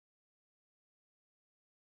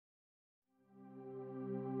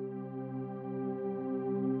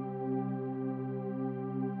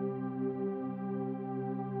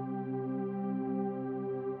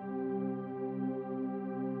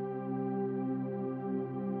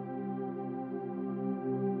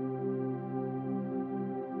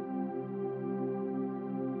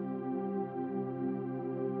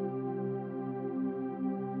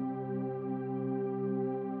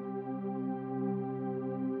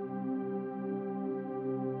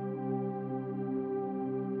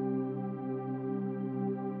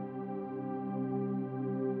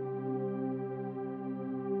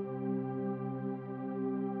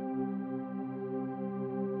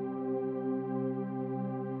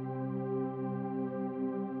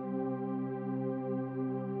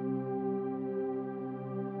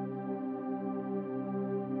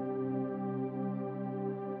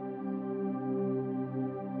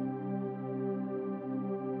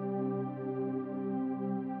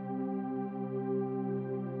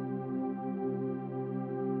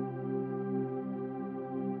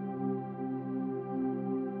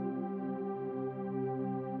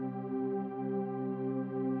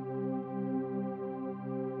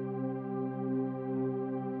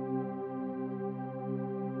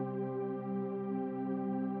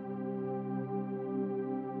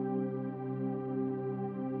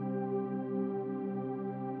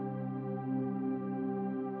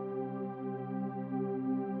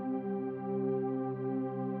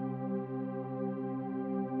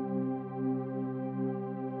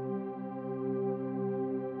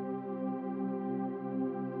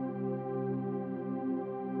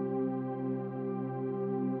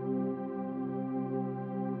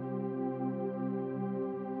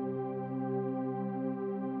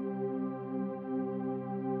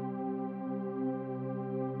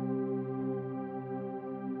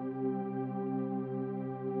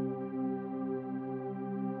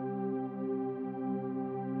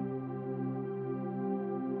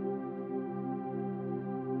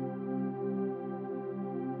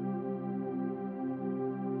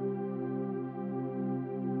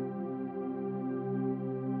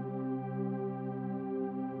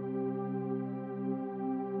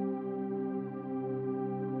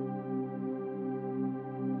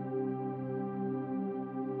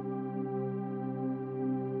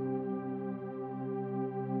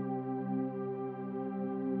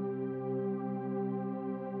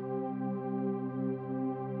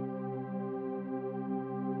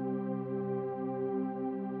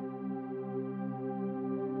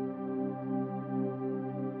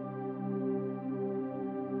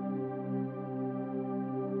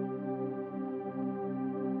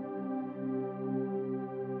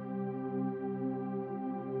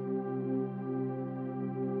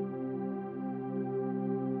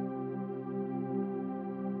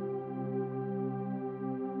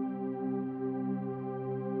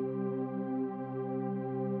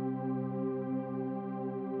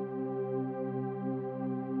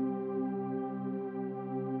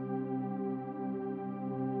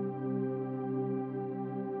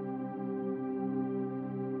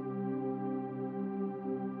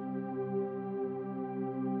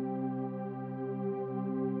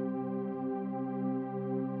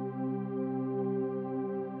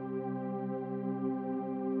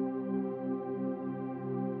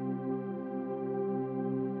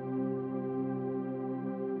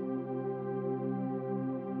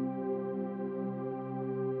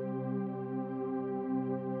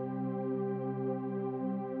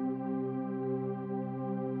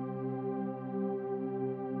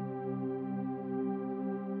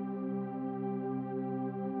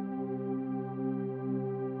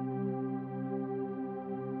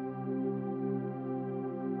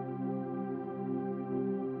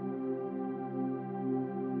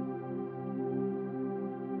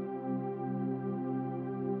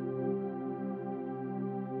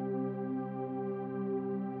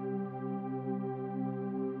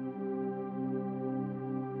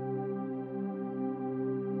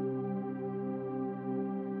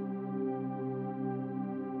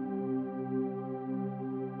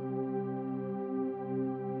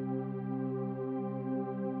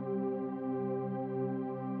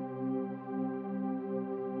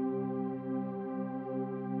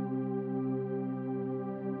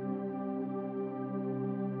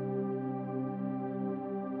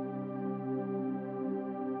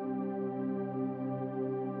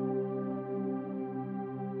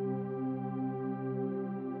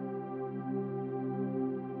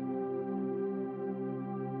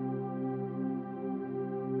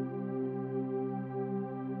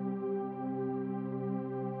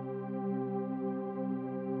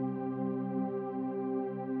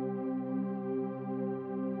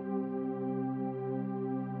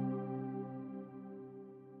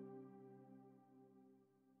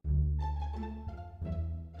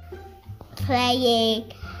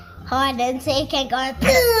playing hide and seek and go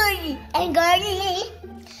and go.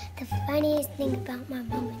 The funniest thing about my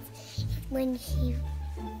mum is when she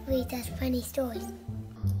reads us funny stories.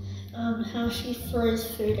 How she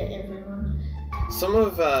throws food at everyone. Some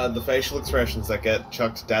of the facial expressions that get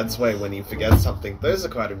chucked Dad's way when he forgets something, those are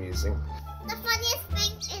quite amusing. The funniest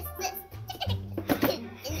thing is this,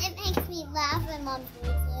 and it makes me laugh when Mum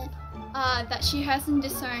reads it. That she hasn't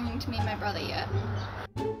disowned me and my brother yet.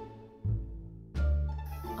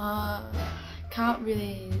 Can't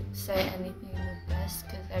really say anything the best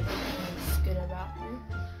because everything is good about her.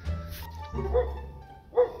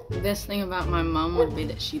 The best thing about my mum would be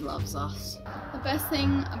that she loves us. The best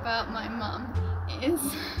thing about my mum is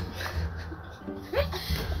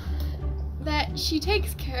that she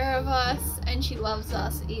takes care of us and she loves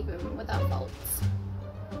us even with our faults.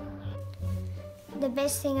 The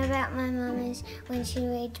best thing about my mum is when she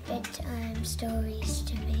reads bedtime stories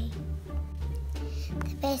to me.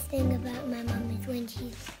 The best thing about my mum is when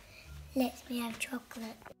she lets me have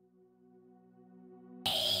chocolate.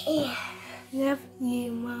 Love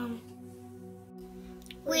you, Mum.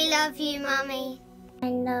 We love you, Mummy. I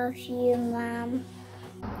love you, Mum.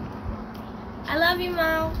 I love you,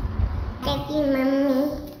 Mom. Thank you,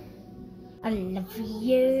 Mummy. I love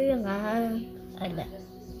you, Mom. I love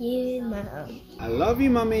you, Mom. I love you,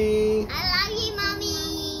 Mummy. I love you, Mummy.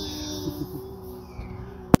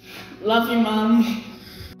 Love you, Mom.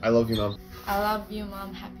 I love you, Mum. I love you,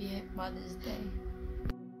 Mum. Happy Mother's Day.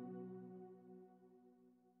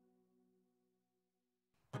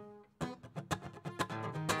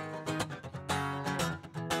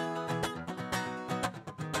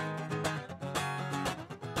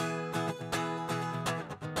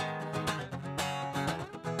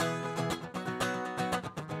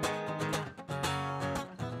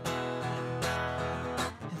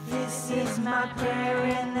 This is my prayer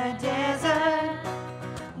in the desert,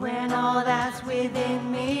 when all that's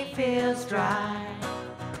within me feels dry.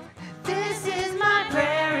 This is my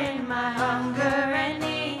prayer in my hunger and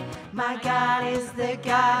need. My God is the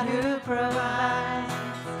God who provides.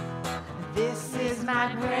 This is my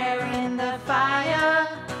prayer in the fire,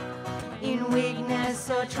 in weakness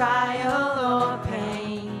or trial or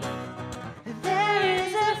pain. There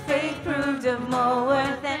is a faith proved of more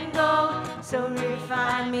worth than gold, so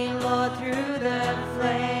refine me, Lord, through the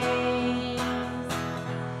flames.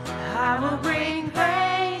 I will bring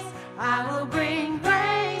praise, I will bring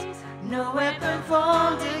praise. No weapon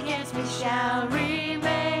formed against me shall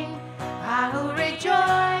remain. I will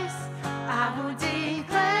rejoice, I will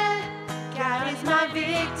declare, God is my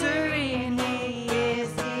victory and He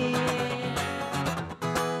is here.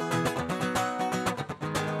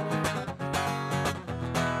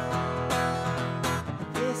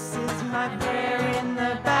 This is my prayer in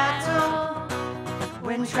the battle,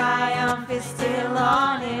 when triumph is still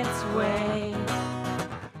on its way.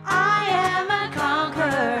 I am a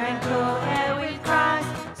conqueror and co-heir with Christ,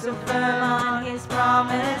 so firm on His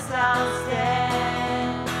promise I'll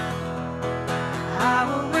stand. I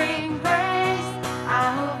will bring praise, I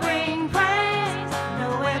will bring praise. No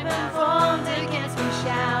weapon formed against me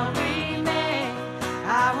shall remain.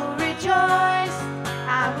 I will rejoice,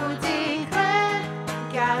 I will declare,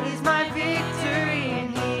 God is my victory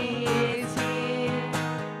and He is here.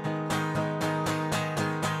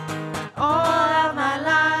 All of my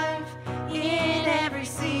life, in every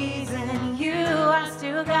season, You are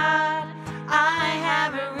still God. I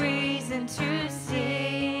have a reason to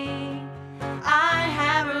sing, I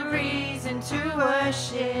have a reason to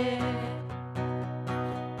worship.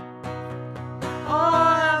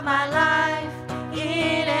 All of my life,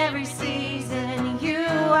 in every season, You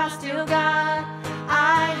are still God.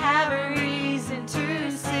 I have a reason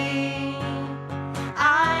to sing,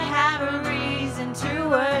 I have a reason to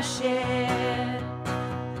worship.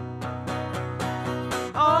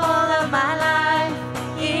 All of my life,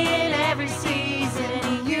 in every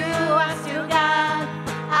season, You are still God.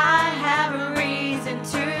 I have a reason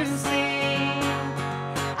to sing,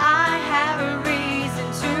 I have a reason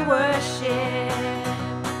to worship.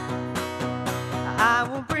 I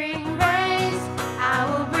will bring praise, I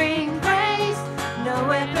will bring praise. No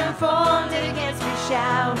weapon formed against me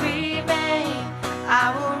shall remain.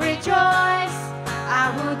 I will rejoice, I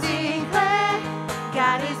will declare,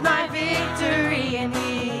 God is my victory and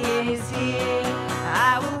He is here.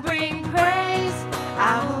 I will bring praise,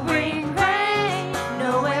 I will bring praise.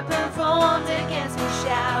 No weapon formed against me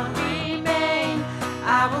shall remain.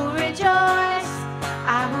 I will rejoice,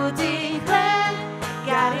 I will declare,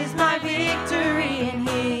 God is my victory and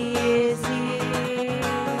He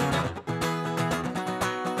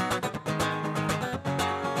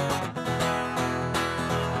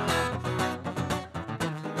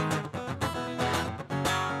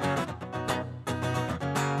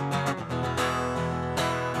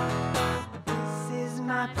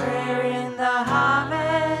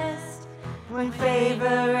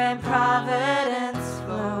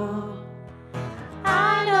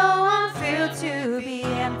be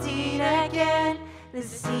emptied again. The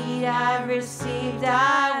seed I've received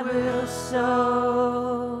I will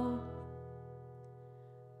sow.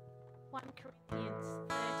 1 Corinthians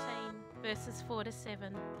 13, verses 4 to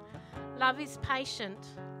 7. Love is patient,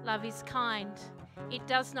 love is kind. It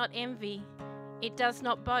does not envy, it does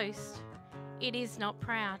not boast, it is not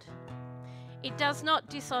proud. It does not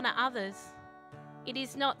dishonor others, it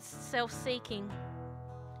is not self-seeking,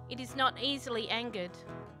 it is not easily angered,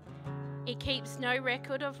 it keeps no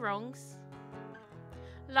record of wrongs.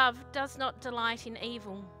 Love does not delight in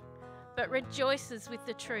evil, but rejoices with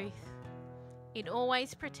the truth. It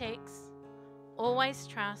always protects, always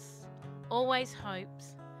trusts, always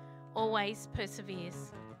hopes, always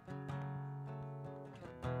perseveres.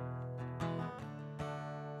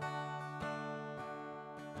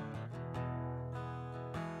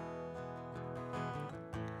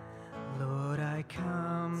 Lord, I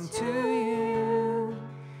come to you.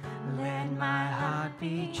 Let my heart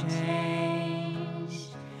be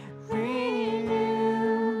changed,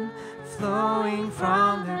 renewed, flowing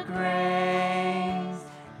from the grace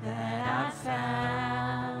that I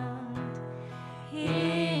found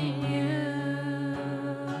in you.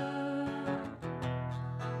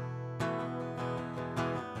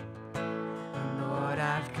 Lord,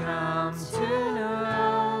 I've come to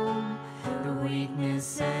know the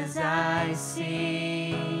weaknesses I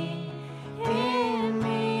see in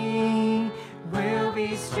me will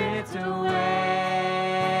be stripped away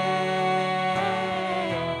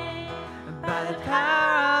by the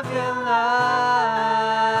power of your love.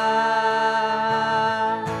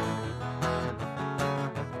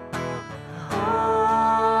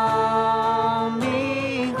 Hold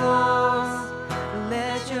me close,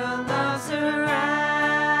 let your love surround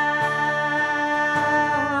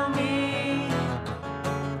me.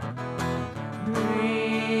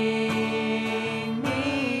 Bring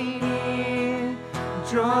me near,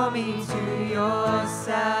 draw me to your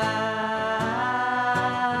side.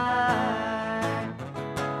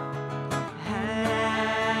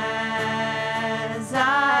 As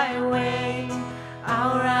I wait,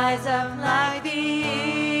 I'll rise up like the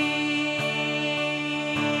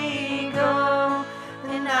eagle,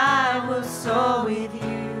 and I will soar with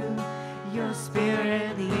you. Your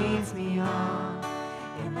spirit leads me on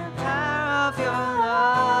in the power of your love.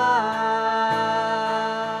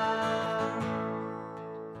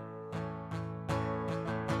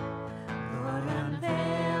 Lord,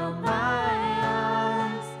 unveil my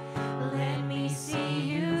eyes, let me see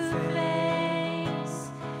you face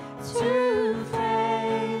to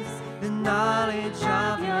face, the knowledge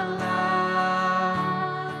of your love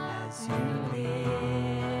as you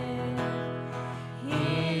live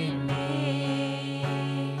in me.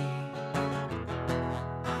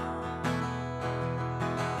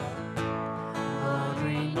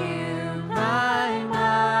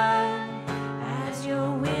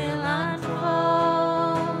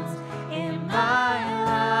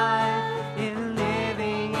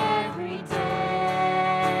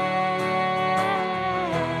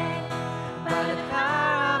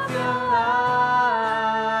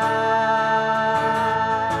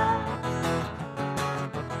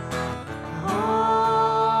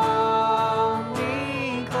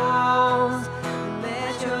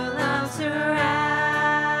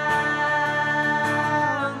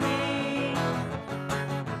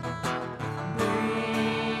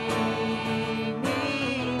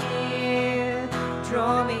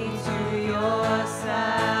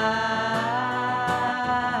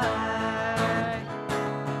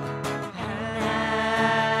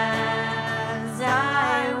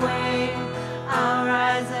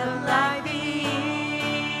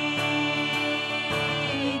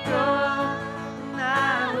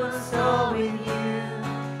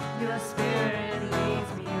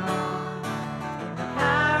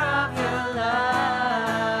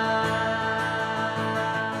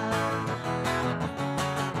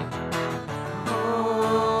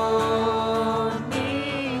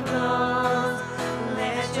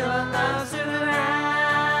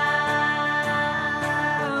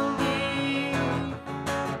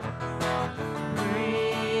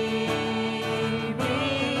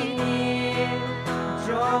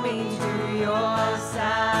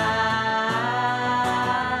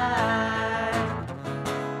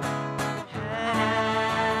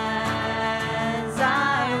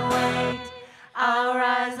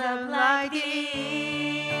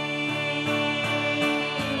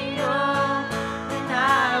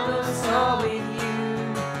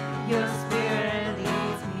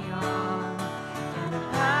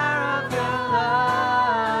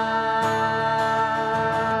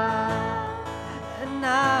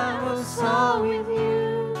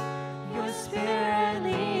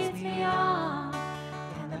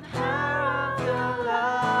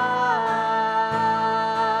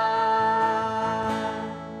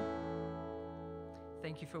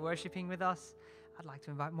 worshipping with us, I'd like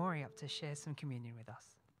to invite Maury up to share some communion with us.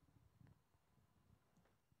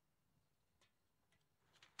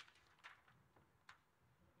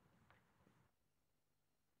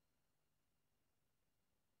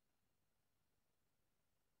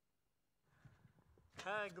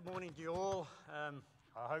 Good morning to you all.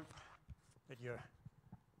 I hope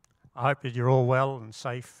that you're all well and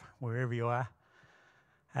safe wherever you are.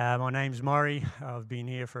 My name's Maury. I've been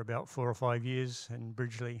here for about 4 or 5 years in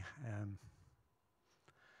Bridgeley.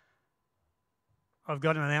 I've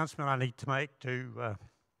got an announcement I need to make to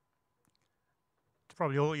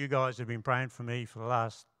probably all you guys who've been praying for me for the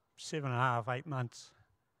last 7.5, 8 months.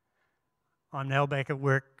 I'm now back at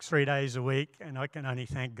work 3 days a week, and I can only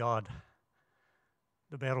thank God.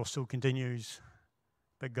 The battle still continues,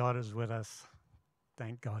 but God is with us.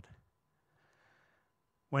 Thank God.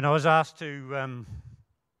 When I was asked to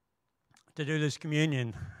do this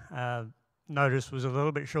communion, notice was a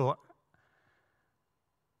little bit short.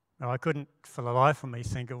 I couldn't, for the life of me,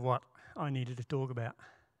 think of what I needed to talk about.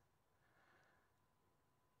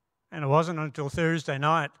 And it wasn't until Thursday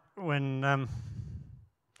night when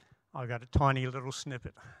I got a tiny little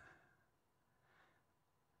snippet.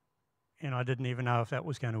 And I didn't even know if that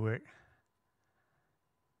was going to work.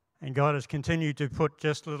 And God has continued to put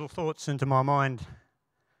just little thoughts into my mind.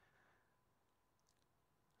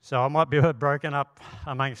 So I might be a bit broken up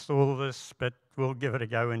amongst all of this, but we'll give it a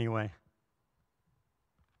go anyway.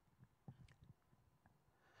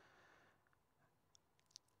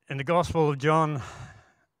 In the Gospel of John,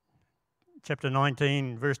 chapter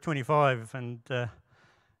 19, verse 25, and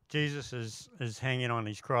Jesus is hanging on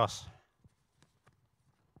his cross.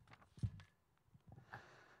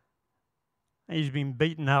 He's been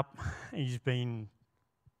beaten up, he's been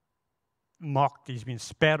mocked, he's been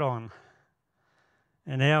spat on,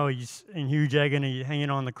 and now he's in huge agony hanging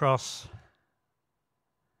on the cross.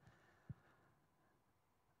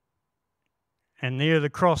 And near the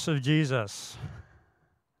cross of Jesus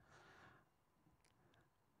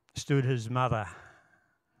stood his mother,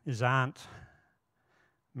 his aunt,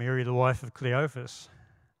 Mary, the wife of Cleophas,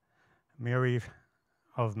 Mary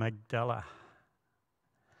of Magdala.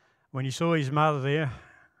 When he saw his mother there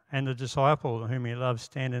and the disciple whom he loved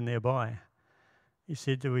standing nearby, he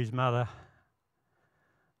said to his mother,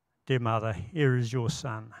 "Dear mother, here is your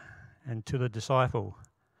son." And to the disciple,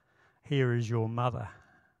 "Here is your mother."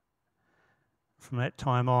 From that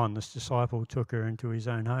time on, this disciple took her into his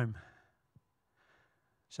own home.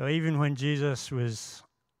 So even when Jesus was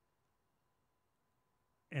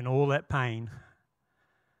in all that pain,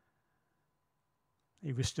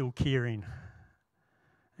 he was still caring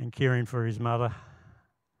for his mother.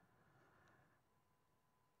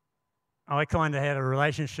 I kind of had a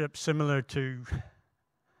relationship similar to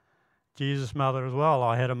Jesus' mother as well.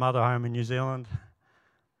 I had a mother home in New Zealand,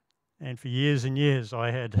 and for years and years I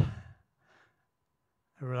had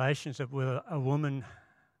a relationship with a woman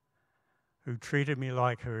who treated me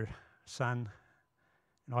like her son,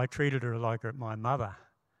 and I treated her like my mother,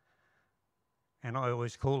 and I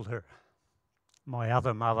always called her my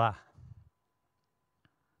other mother.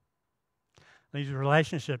 These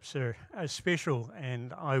relationships are special,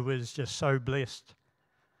 and I was just so blessed.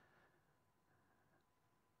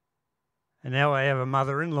 And now I have a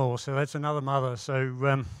mother-in-law, so that's another mother,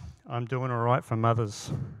 so I'm doing all right for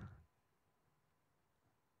mothers.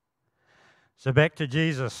 So back to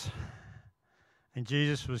Jesus. And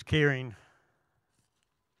Jesus was caring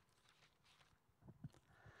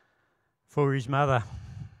for his mother.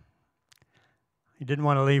 He didn't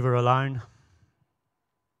want to leave her alone.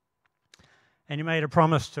 And he made a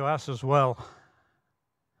promise to us as well.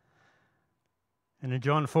 And in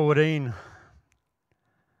John 14,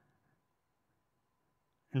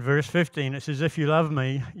 in verse 15, it says, "If you love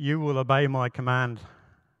me, you will obey my command.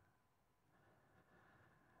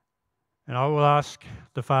 And I will ask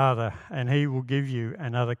the Father, and he will give you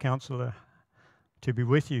another counselor to be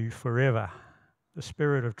with you forever, the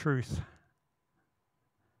Spirit of truth.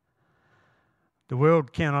 The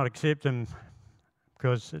world cannot accept him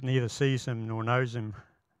because it neither sees him nor knows him.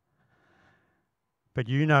 But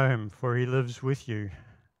you know him, for he lives with you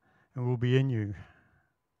and will be in you.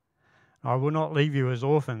 I will not leave you as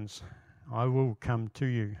orphans. I will come to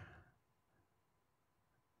you."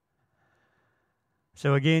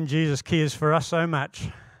 So again, Jesus cares for us so much.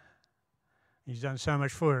 He's done so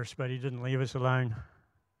much for us, but he didn't leave us alone.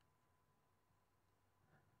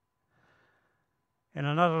 And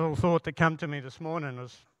another little thought that came to me this morning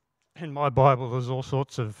was, in my Bible there's all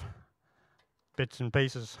sorts of bits and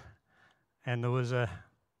pieces. And there was a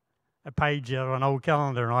page out of an old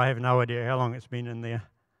calendar, and I have no idea how long it's been in there.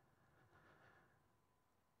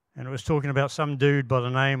 And it was talking about some dude by the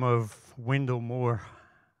name of Wendell Moore.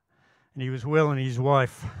 And he was wheeling his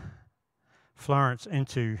wife, Florence,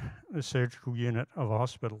 into the surgical unit of a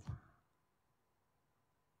hospital.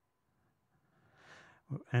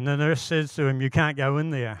 And the nurse says to him, "You can't go in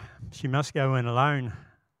there. She must go in alone."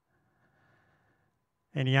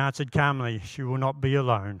 And he answered calmly, "She will not be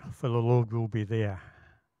alone, for the Lord will be there."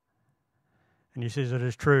 And he says, "It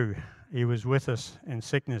is true. He was with us in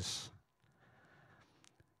sickness.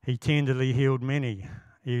 He tenderly healed many.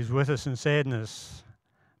 He was with us in sadness.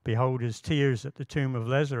 Behold his tears at the tomb of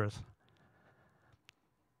Lazarus.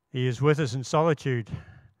 He is with us in solitude."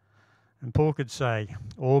 And Paul could say,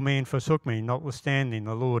 "All men forsook me, notwithstanding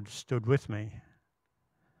the Lord stood with me."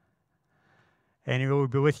 And he will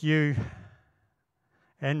be with you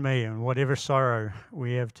and me in whatever sorrow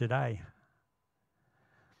we have today.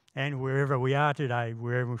 And wherever we are today,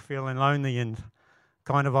 wherever we're feeling lonely and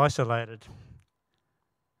kind of isolated,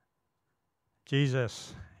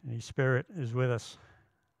 Jesus and His Spirit is with us.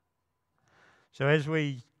 So as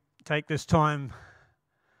we take this time,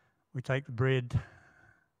 we take the bread,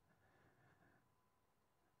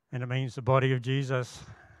 and it means the body of Jesus.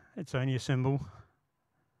 It's only a symbol.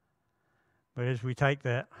 But as we take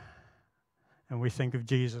that and we think of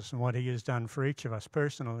Jesus and what He has done for each of us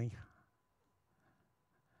personally,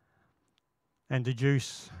 and the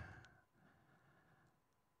juice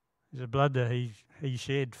is the blood that He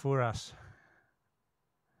shed for us.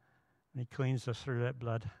 And He cleansed us through that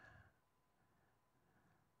blood.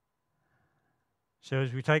 So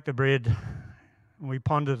as we take the bread and we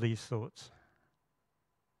ponder these thoughts,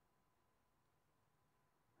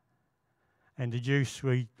 and the juice,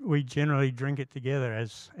 we generally drink it together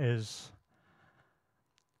as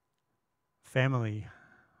family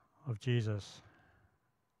of Jesus.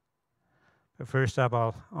 But first up,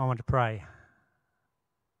 I want to pray.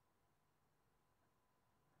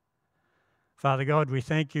 Father God, we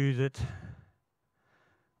thank You that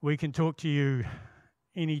we can talk to You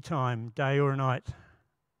anytime, day or night,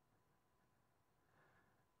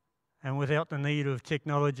 and without the need of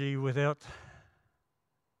technology, without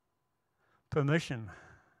permission.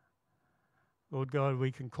 Lord God,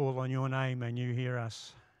 we can call on Your name and You hear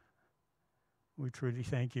us. We truly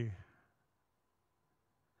thank You.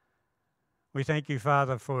 We thank You,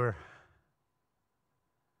 Father, for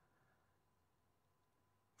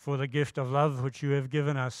the gift of love which You have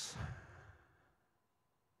given us,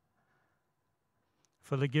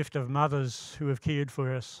 for the gift of mothers who have cared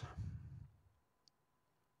for us.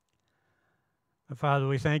 But Father,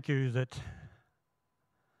 we thank You that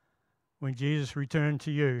when Jesus returned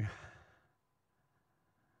to You,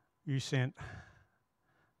 You sent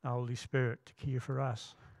the Holy Spirit to care for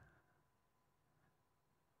us.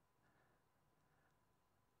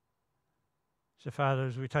 So Father,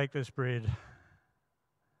 as we take this bread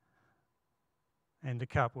and the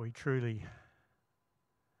cup, we truly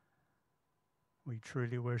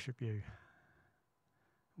worship You.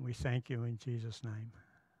 We thank You in Jesus' name.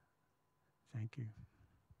 Thank You.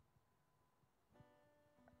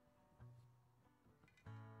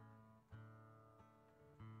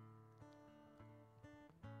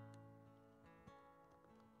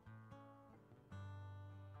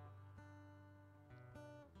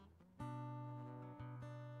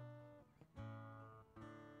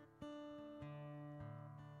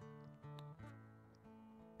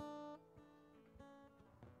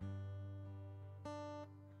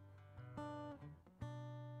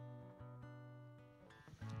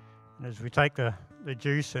 And as we take the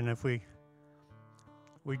juice, and if we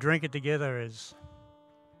drink it together as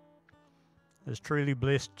truly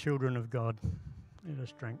blessed children of God, let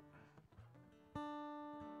us drink.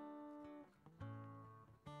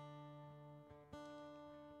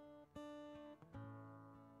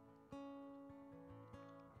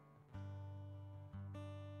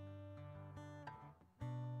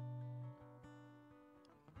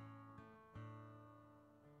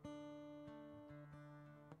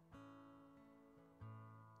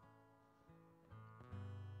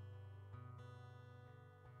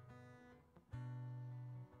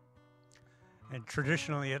 And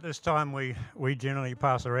traditionally at this time we generally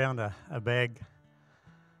pass around a bag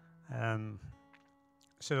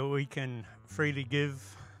so that we can freely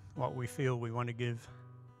give what we feel we want to give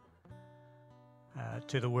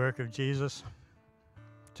to the work of Jesus,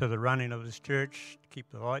 to the running of this church, to keep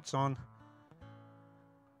the lights on.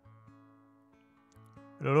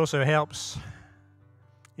 But it also helps,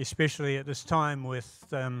 especially at this time with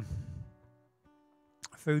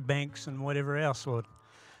food banks and whatever else, Lord.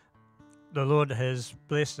 The Lord has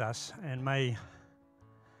blessed us, and may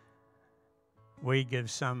we give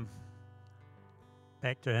some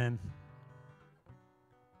back to Him.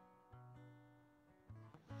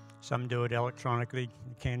 Some do it electronically.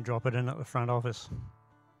 You can drop it in at the front office.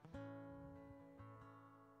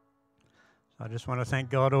 So I just want to thank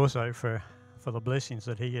God also for the blessings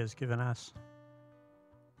that He has given us.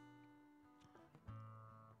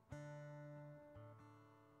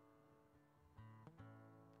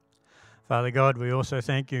 Father God, we also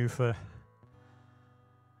thank You for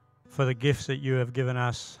the gifts that You have given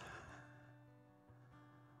us.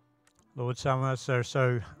 Lord, some of us are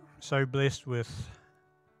so blessed with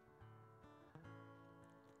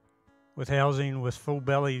housing, with full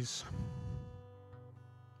bellies.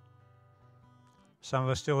 Some of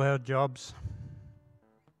us still have jobs.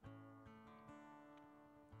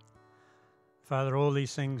 Father, all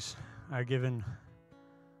these things are given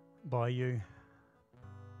by You.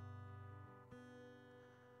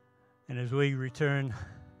 And as we return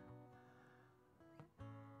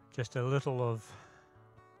just a little of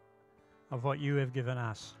what You have given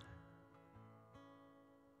us,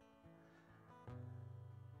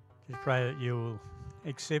 just pray that You will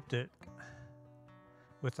accept it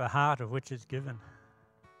with the heart of which it's given.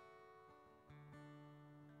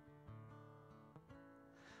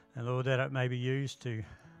 And Lord, that it may be used to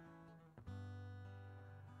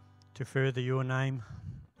further Your name,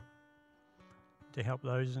 to help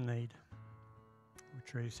those in need. We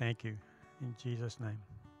truly thank You in Jesus' name.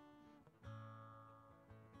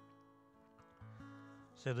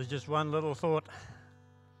 So there's just one little thought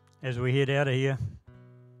as we head out of here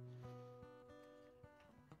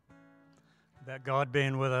about God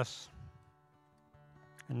being with us.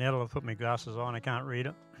 And now that I've put my glasses on, I can't read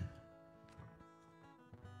it.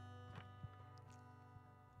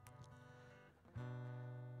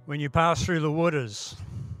 When you pass through the waters,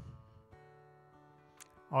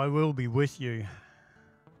 I will be with you.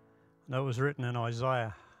 That was written in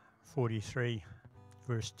Isaiah 43,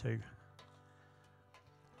 verse 2.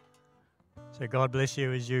 So God bless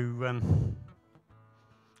you as you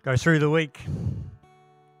go through the week,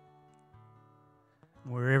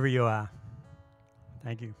 wherever you are.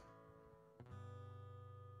 Thank you.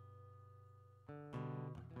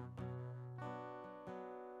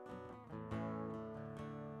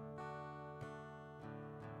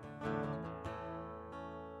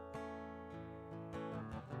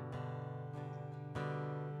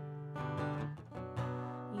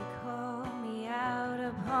 You call me out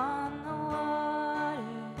upon the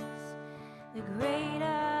waters, the great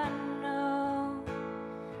unknown,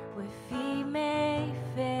 where feet may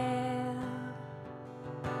fail.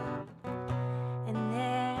 And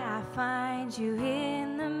there I find You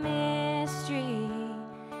in the mystery,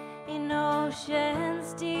 in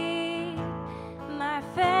oceans deep, my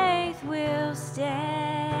faith will stand.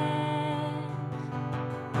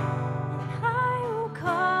 And I will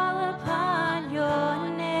call upon Your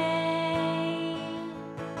name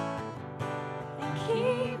and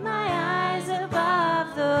keep my eyes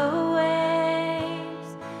above the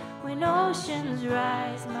waves. When oceans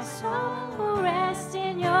rise, my soul will rest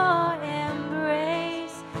in Your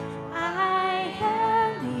embrace. I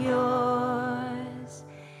am Yours,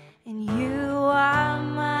 and You are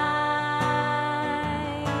mine.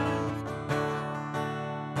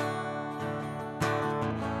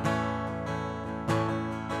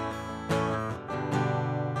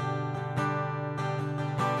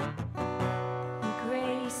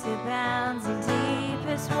 Grace abounds in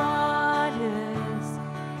deepest waters.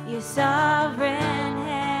 Your sovereign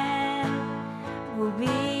hand will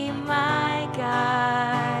be my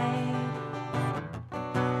guide.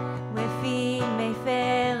 Where feet may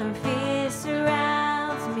fail and fear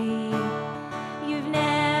surrounds me, You've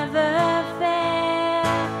never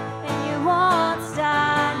failed, and You won't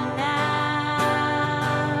start now.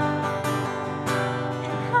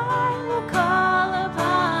 And I will call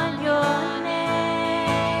upon Your name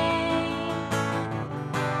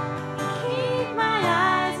and keep my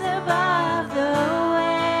eyes above the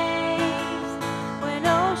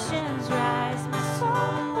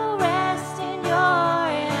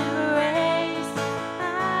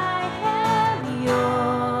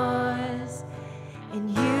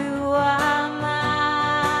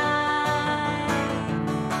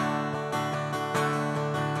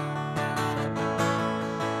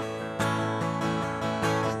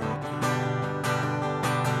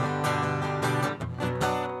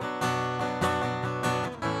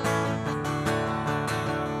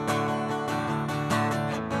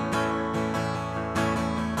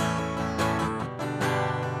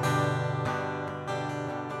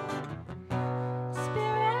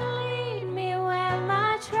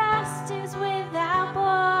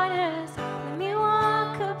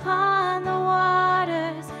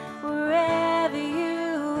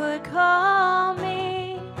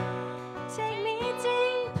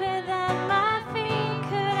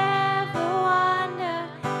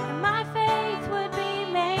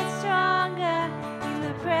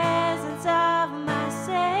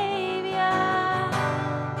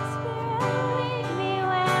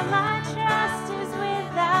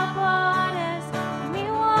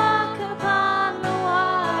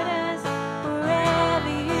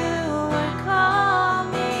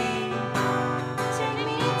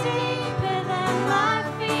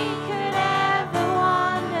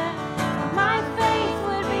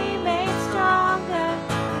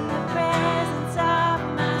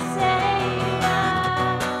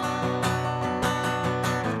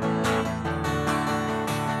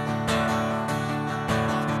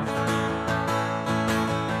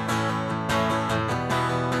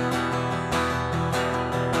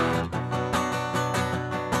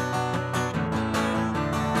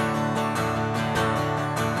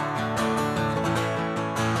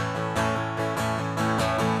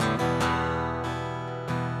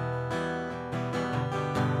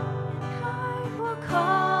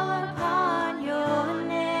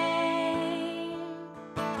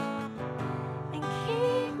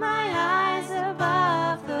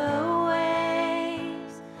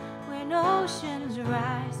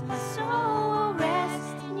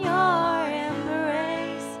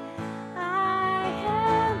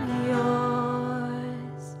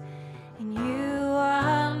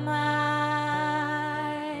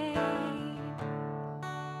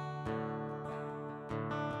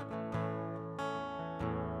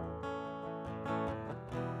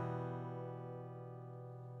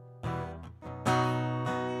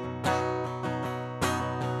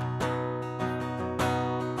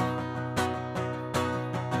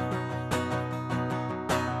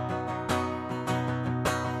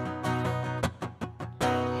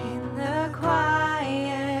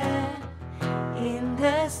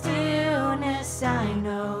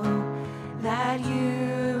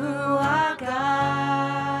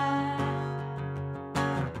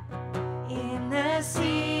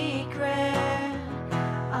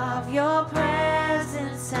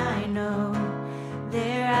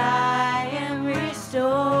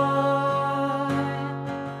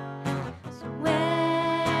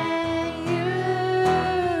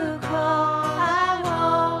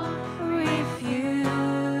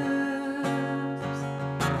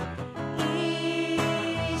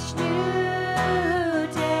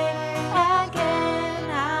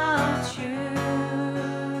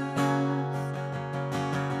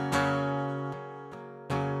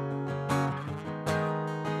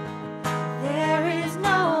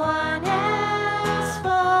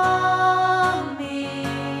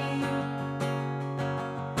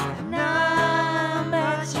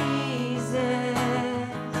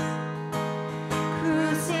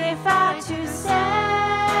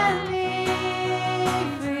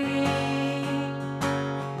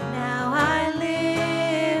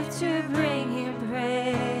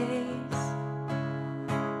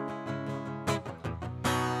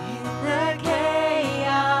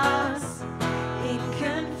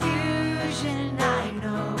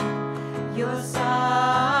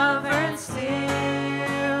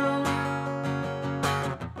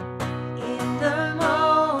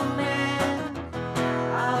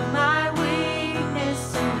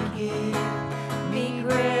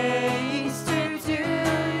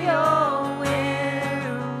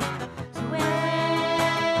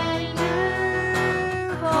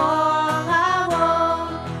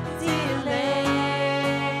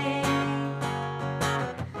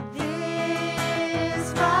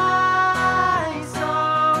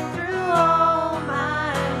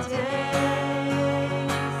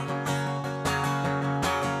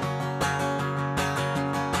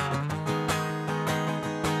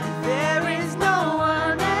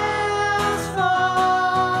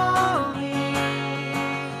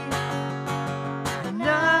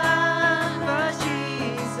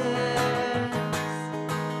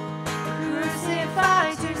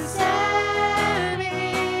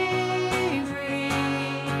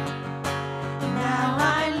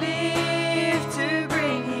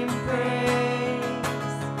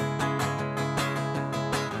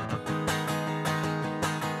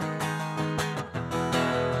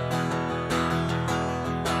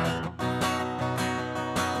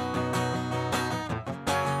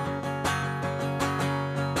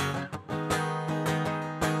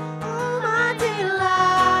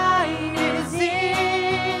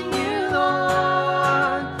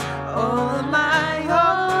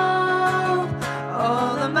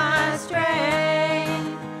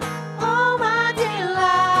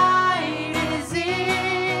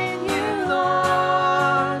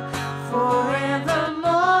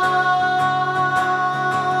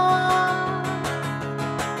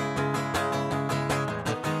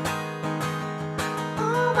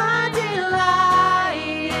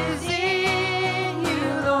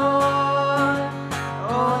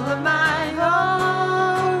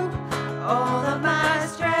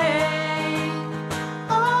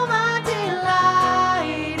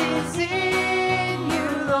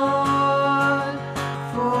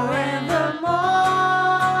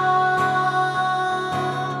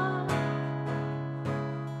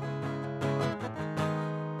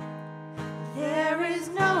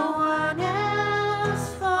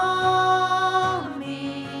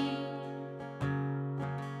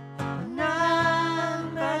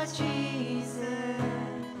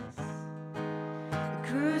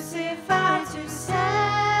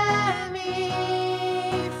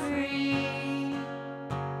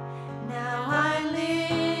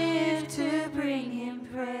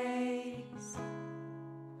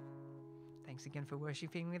again for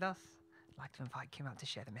worshipping with us. I'd like to invite Kim up to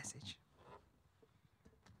share the message.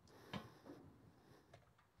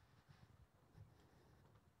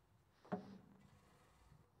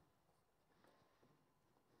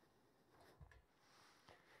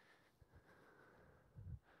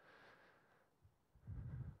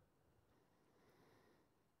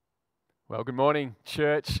 Well, good morning,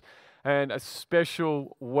 church, and a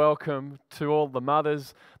special welcome to all the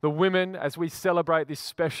mothers, the women, as we celebrate this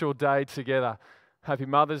special day together. Happy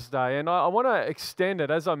Mother's Day. And I want to extend it,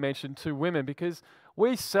 as I mentioned, to women because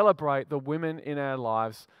we celebrate the women in our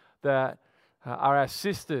lives that are our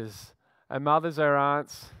sisters, our mothers, our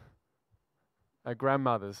aunts, our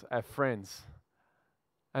grandmothers, our friends,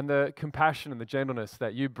 and the compassion and the gentleness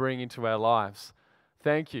that you bring into our lives.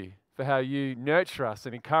 Thank you for how you nurture us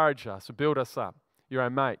and encourage us and build us up. You're our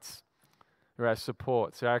mates. You're our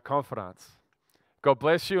supports. You're our confidants. God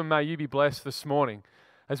bless you, and may you be blessed this morning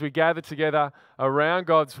as we gather together around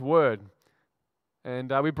God's Word.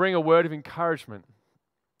 And we bring a word of encouragement.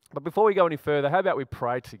 But before we go any further, how about we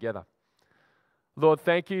pray together? Lord,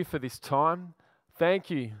 thank you for this time. Thank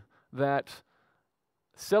you that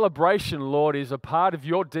celebration, Lord, is a part of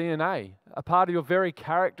your DNA, a part of your very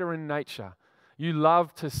character and nature. You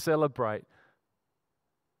love to celebrate.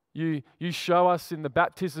 You show us in the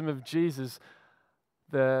baptism of Jesus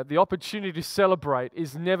the opportunity to celebrate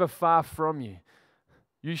is never far from you.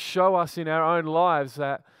 You show us in our own lives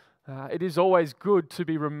that it is always good to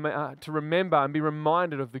to remember and be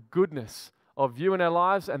reminded of the goodness of you in our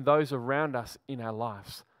lives and those around us in our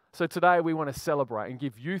lives. So today we want to celebrate and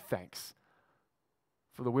give you thanks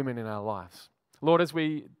for the women in our lives. Lord, as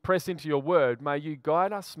we press into your word, may you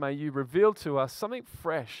guide us, may you reveal to us something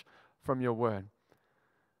fresh from your word.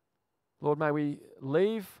 Lord, may we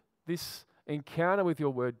leave this encounter with your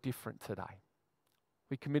word different today.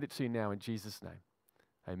 We commit it to you now in Jesus' name.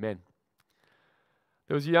 Amen.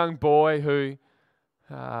 There was a young boy who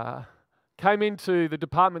came into the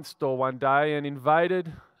department store one day and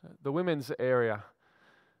invaded the women's area.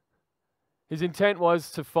 His intent was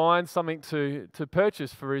to find something to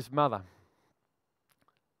purchase for his mother.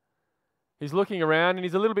 He's looking around and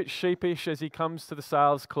he's a little bit sheepish as he comes to the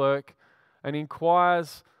sales clerk and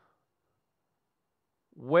inquires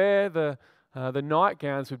where the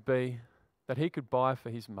nightgowns would be that he could buy for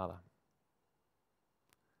his mother.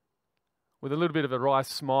 With a little bit of a wry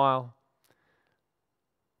smile,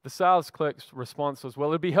 the sales clerk's response was, well,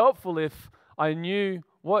 it'd be helpful if I knew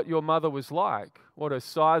what your mother was like, what her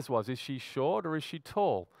size was. Is she short or is she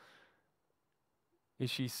tall? Is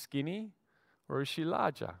she skinny or is she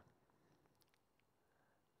larger?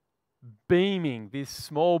 Beaming, this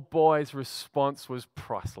small boy's response was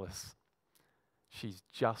priceless. She's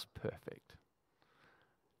just perfect.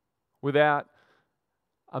 Without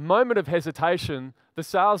a moment of hesitation, the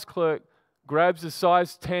sales clerk grabs a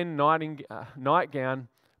size 10 nightgown,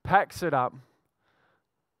 packs it up,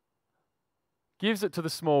 gives it to the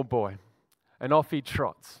small boy, and off he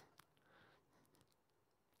trots.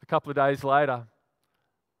 A couple of days later,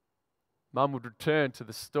 Mum would return to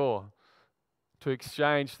the store to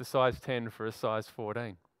exchange the size 10 for a size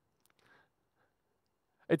 14.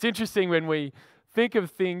 It's interesting when we think of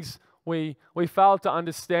things, we fail to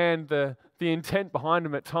understand the intent behind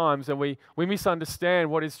them at times, and we misunderstand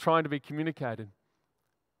what is trying to be communicated.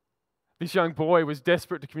 This young boy was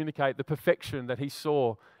desperate to communicate the perfection that he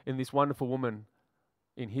saw in this wonderful woman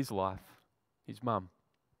in his life, his mum.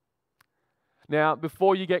 Now,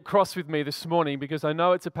 before you get cross with me this morning, because I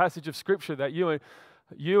know it's a passage of Scripture that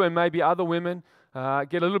you and maybe other women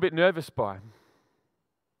get a little bit nervous by.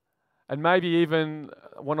 And maybe even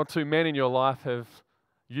one or two men in your life have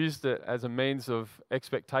used it as a means of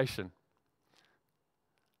expectation.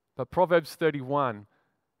 But Proverbs 31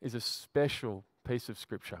 is a special piece of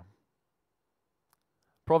Scripture.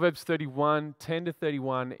 Proverbs 31, 10 to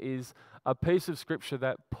 31 is a piece of Scripture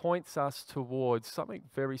that points us towards something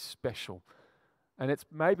very special. And it's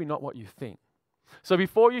maybe not what you think. So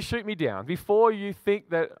before you shoot me down, before you think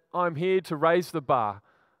that I'm here to raise the bar,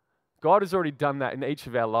 God has already done that in each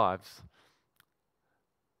of our lives.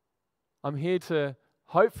 I'm here to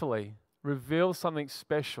hopefully reveal something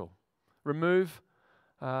special, remove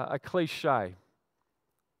a cliche,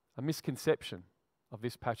 a misconception of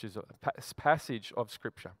this passage of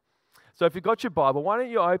Scripture. So if you've got your Bible, why don't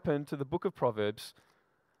you open to the book of Proverbs,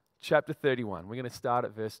 chapter 31. We're going to start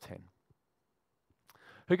at verse 10.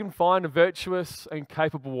 Who can find a virtuous and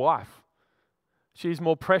capable wife? She is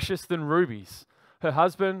more precious than rubies. Her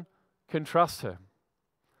husband can trust her,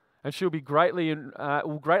 and she'll be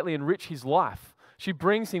will greatly enrich his life. She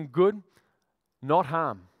brings him good, not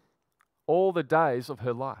harm, all the days of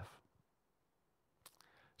her life.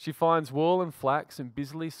 She finds wool and flax and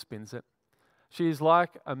busily spins it. She is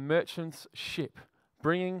like a merchant's ship,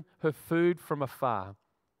 bringing her food from afar.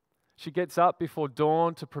 She gets up before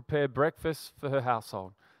dawn to prepare breakfast for her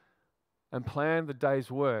household and plan the day's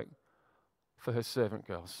work for her servant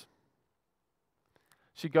girls.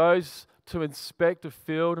 She goes to inspect a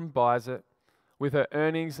field and buys it with her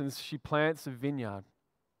earnings, and she plants a vineyard.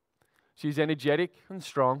 She's energetic and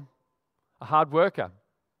strong, a hard worker.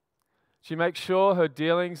 She makes sure her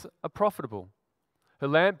dealings are profitable. Her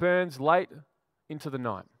lamp burns late into the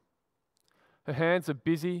night. Her hands are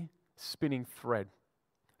busy spinning thread,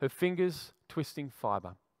 her fingers twisting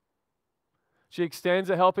fibre. She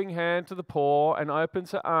extends a helping hand to the poor and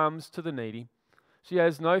opens her arms to the needy. She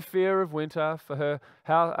has no fear of winter for her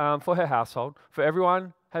household, for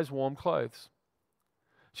everyone has warm clothes.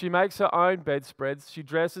 She makes her own bedspreads. She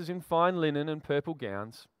dresses in fine linen and purple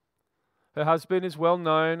gowns. Her husband is well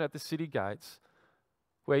known at the city gates,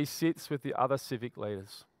 where he sits with the other civic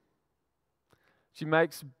leaders. She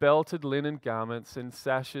makes belted linen garments and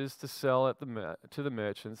sashes to sell to the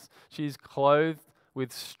merchants. She is clothed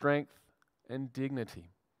with strength and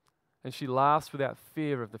dignity, and she laughs without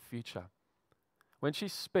fear of the future. When she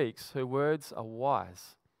speaks, her words are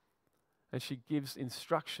wise, and she gives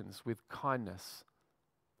instructions with kindness.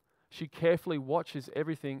 She carefully watches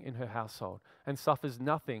everything in her household and suffers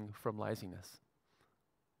nothing from laziness.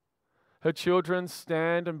 Her children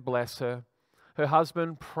stand and bless her. Her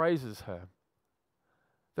husband praises her.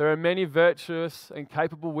 There are many virtuous and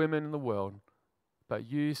capable women in the world, but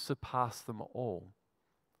you surpass them all.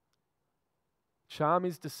 Charm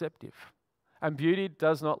is deceptive, and beauty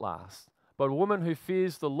does not last. But a woman who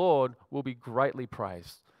fears the Lord will be greatly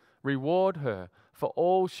praised. Reward her for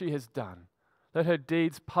all she has done. Let her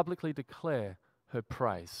deeds publicly declare her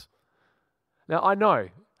praise. Now, I know,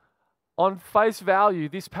 on face value,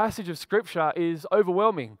 this passage of Scripture is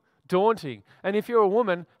overwhelming, daunting. And if you're a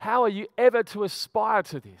woman, how are you ever to aspire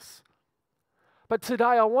to this? But today,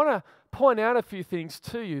 I want to point out a few things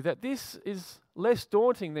to you, that this is less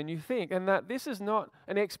daunting than you think, and that this is not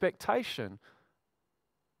an expectation,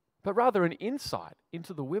 but rather an insight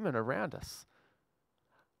into the women around us.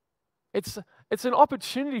 It's an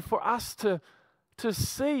opportunity for us to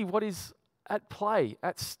see what is at play,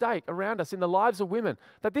 at stake around us in the lives of women,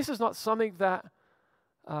 that this is not something that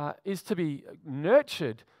is to be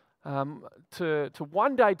nurtured to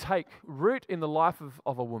one day take root in the life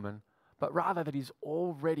of a woman, but rather that is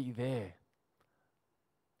already there.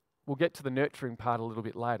 We'll get to the nurturing part a little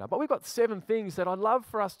bit later. But we've got 7 things that I'd love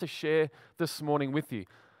for us to share this morning with you.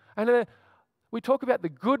 And we talk about the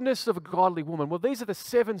goodness of a godly woman. Well, these are the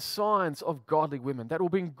 7 signs of godly women that will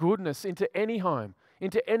bring goodness into any home,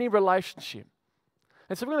 into any relationship.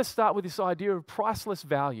 And so we're going to start with this idea of priceless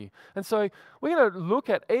value. And so we're going to look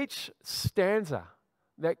at each stanza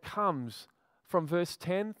that comes from verse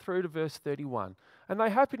 10 through to verse 31. And they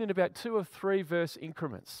happen in about 2 or 3 verse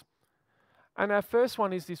increments. And our first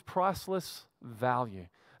one is this priceless value.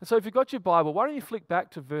 And so if you've got your Bible, why don't you flick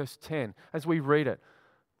back to verse 10 as we read it.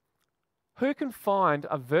 Who can find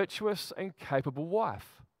a virtuous and capable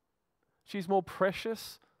wife? She's more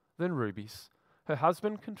precious than rubies. Her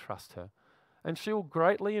husband can trust her, and she will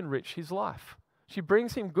greatly enrich his life. She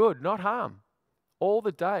brings him good, not harm, all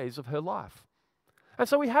the days of her life. And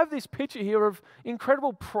so we have this picture here of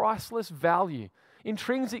incredible priceless value,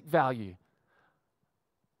 intrinsic value.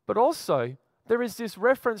 But also, there is this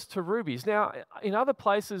reference to rubies. Now, in other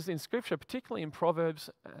places in Scripture, particularly in Proverbs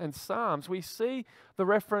and Psalms, we see the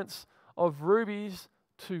reference of rubies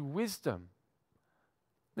to wisdom.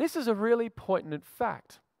 This is a really poignant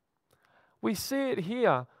fact. We see it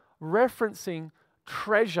here referencing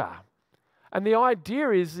treasure. And the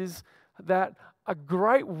idea is that a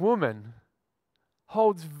great woman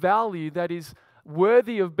holds value that is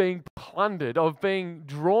worthy of being plundered, of being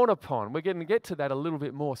drawn upon. We're going to get to that a little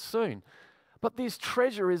bit more soon. But this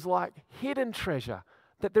treasure is like hidden treasure,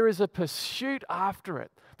 that there is a pursuit after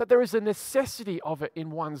it, that there is a necessity of it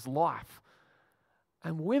in one's life.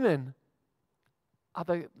 And women are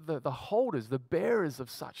the holders, the bearers of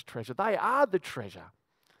such treasure. They are the treasure.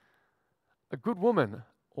 A good woman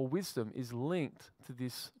or wisdom is linked to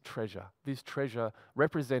this treasure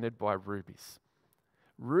represented by rubies.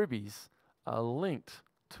 Rubies are linked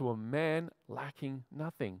to a man lacking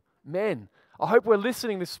nothing. Men, I hope we're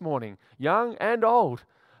listening this morning, young and old,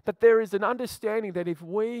 that there is an understanding that if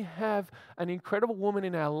we have an incredible woman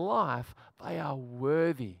in our life, they are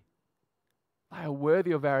worthy. They are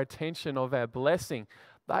worthy of our attention, of our blessing.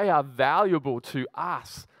 They are valuable to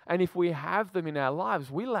us. And if we have them in our lives,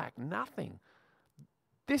 we lack nothing.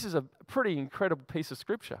 This is a pretty incredible piece of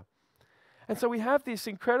Scripture. And so we have this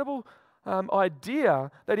incredible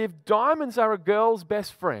idea that if diamonds are a girl's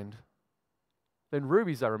best friend, then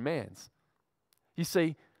rubies are a man's. You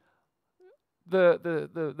see,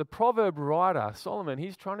 the proverb writer, Solomon,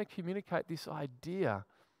 he's trying to communicate this idea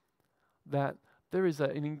that there is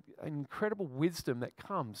an incredible wisdom that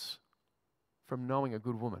comes from knowing a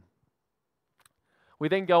good woman. We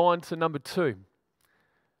then go on to number 2.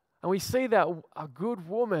 And we see that a good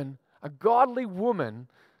woman, a godly woman,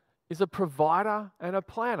 is a provider and a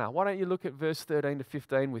planner. Why don't you look at verse 13 to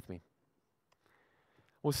 15 with me?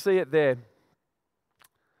 We'll see it there.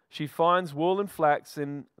 She finds wool and flax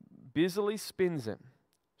and busily spins it.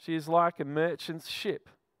 She is like a merchant's ship,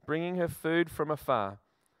 bringing her food from afar.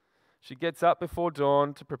 She gets up before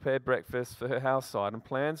dawn to prepare breakfast for her household and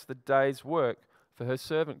plans the day's work for her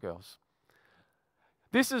servant girls.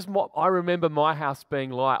 This is what I remember my house being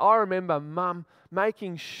like. I remember Mum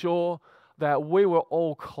making sure that we were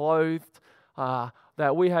all clothed,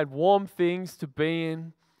 that we had warm things to be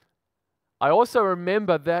in. I also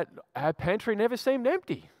remember that our pantry never seemed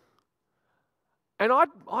empty. And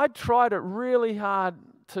I tried it really hard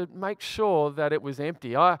to make sure that it was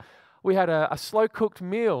empty. We had a slow-cooked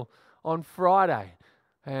meal on Friday,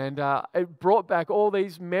 and it brought back all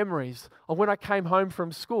these memories of when I came home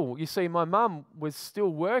from school. You see, my mum was still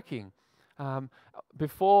working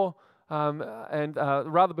before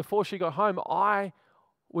she got home. I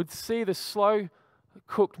would see the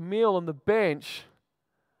slow-cooked meal on the bench,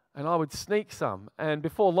 and I would sneak some. And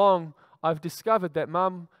before long, I've discovered that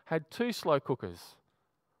Mum had 2 slow cookers.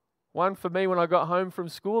 One for me when I got home from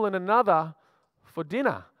school and another for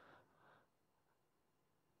dinner.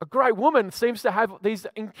 A great woman seems to have these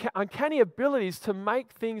uncanny abilities to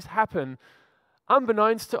make things happen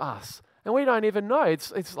unbeknownst to us. And we don't even know.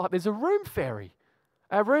 It's like there's a room fairy.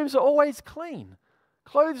 Our rooms are always clean.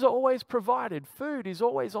 Clothes are always provided. Food is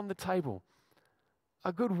always on the table.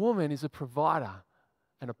 A good woman is a provider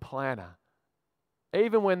and a planner.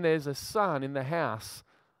 Even when there's a son in the house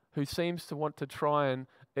who seems to want to try and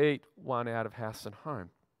eat one out of house and home.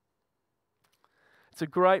 It's a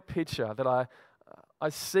great picture that I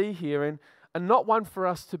see here, and not one for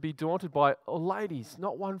us to be daunted by, or ladies,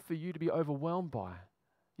 not one for you to be overwhelmed by.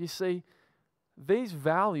 You see, these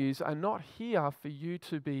values are not here for you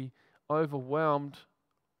to be overwhelmed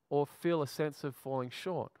or feel a sense of falling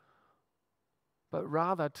short, but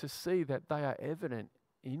rather to see that they are evident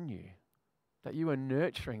in you, that you are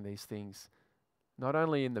nurturing these things, not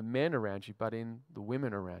only in the men around you, but in the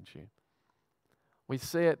women around you. We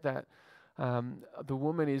see it that the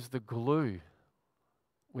woman is the glue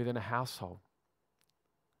within a household.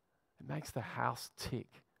 It makes the house tick.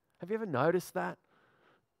 Have you ever noticed that?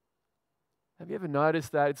 Have you ever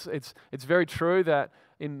noticed that? It's very true that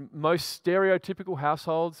in most stereotypical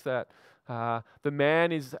households that the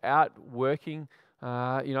man is out working,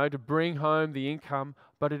 to bring home the income,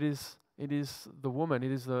 but it is the woman,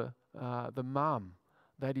 it is the mum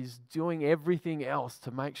that is doing everything else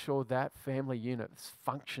to make sure that family unit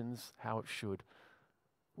functions how it should.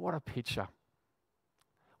 What a picture.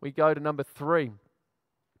 We go to number 3,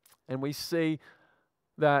 and we see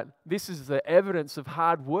that this is the evidence of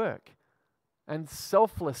hard work and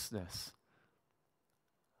selflessness.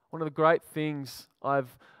 One of the great things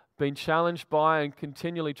I've been challenged by and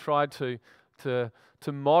continually tried to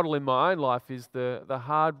model in my own life is the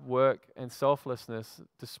hard work and selflessness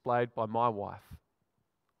displayed by my wife.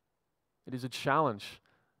 It is a challenge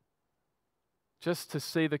just to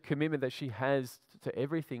see the commitment that she has to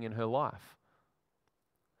everything in her life.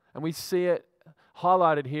 And we see it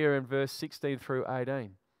highlighted here in verse 16 through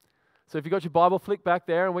 18. So if you've got your Bible, flick back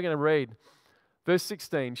there and we're going to read. Verse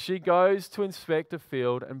 16, she goes to inspect a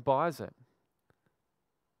field and buys it.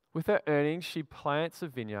 With her earnings, she plants a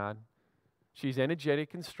vineyard. She's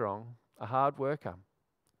energetic and strong, a hard worker.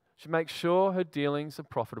 She makes sure her dealings are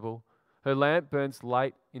profitable. Her lamp burns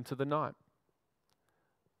late into the night.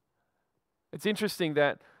 It's interesting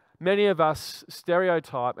that many of us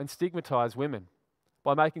stereotype and stigmatize women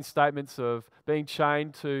by making statements of being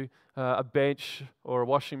chained to a bench or a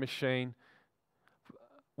washing machine.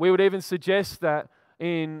 We would even suggest that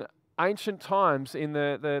in ancient times, in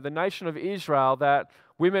the nation of Israel, that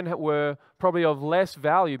women were probably of less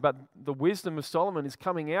value, but the wisdom of Solomon is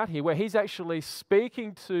coming out here, where he's actually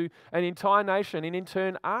speaking to an entire nation, and in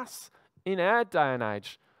turn us, in our day and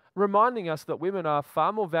age, reminding us that women are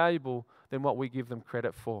far more valuable than what we give them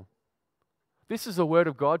credit for. This is a word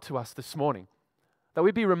of God to us this morning, that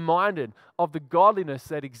we be reminded of the godliness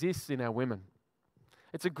that exists in our women.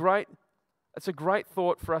 It's a great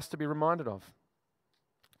thought for us to be reminded of.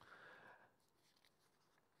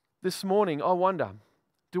 This morning, I wonder,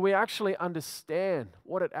 Do we actually understand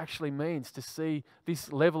what it actually means to see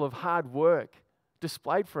this level of hard work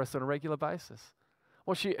displayed for us on a regular basis?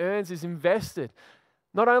 What she earns is invested.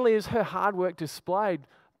 Not only is her hard work displayed,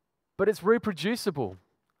 but it's reproducible.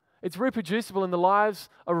 It's reproducible in the lives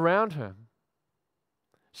around her.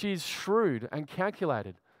 She is shrewd and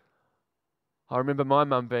calculated. I remember my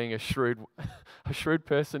mum being a shrewd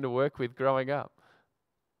person to work with growing up.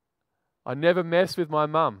 I never messed with my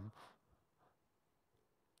mum.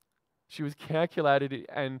 She was calculated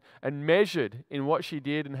and measured in what she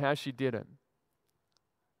did and how she did it.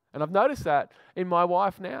 And I've noticed that in my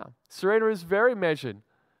wife now. Serena is very measured.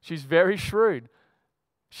 She's very shrewd.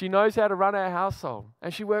 She knows how to run our household,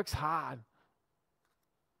 and she works hard.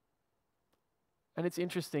 And it's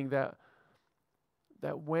interesting that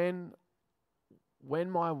when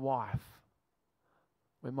my wife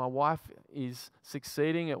is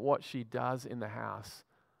succeeding at what she does in the house,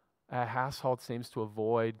 our household seems to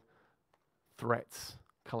avoid threats,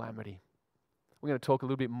 calamity. We're going to talk a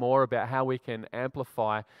little bit more about how we can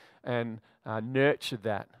amplify and nurture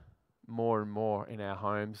that more and more in our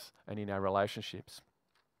homes and in our relationships.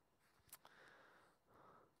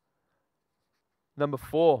 Number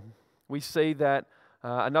 4, we see that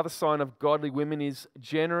another sign of godly women is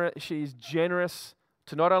generous. She is generous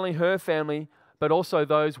to not only her family, but also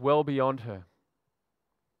those well beyond her.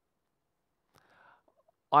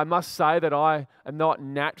 I must say that I am not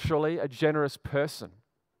naturally a generous person.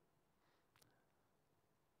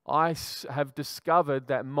 I have discovered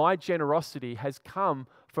that my generosity has come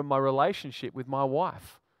from my relationship with my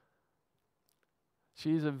wife.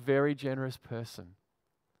 She is a very generous person.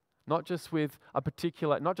 Not just with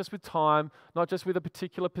time, not just with a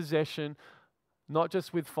particular possession, not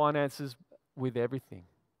just with finances, with everything.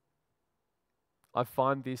 I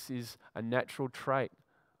find this is a natural trait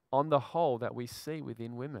on the whole that we see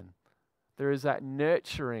within women. There is that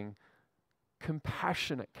nurturing,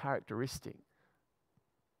 compassionate characteristic.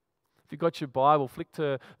 If you've got your Bible, flick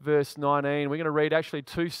to verse 19. We're going to read actually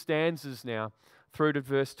 2 stanzas now through to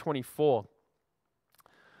verse 24.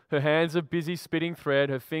 Her hands are busy spitting thread,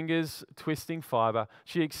 her fingers twisting fibre.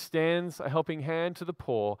 She extends a helping hand to the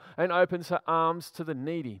poor and opens her arms to the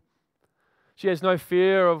needy. She has no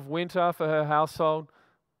fear of winter for her household,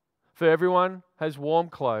 for everyone has warm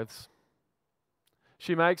clothes.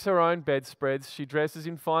 She makes her own bedspreads. She dresses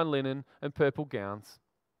in fine linen and purple gowns.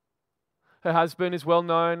 Her husband is well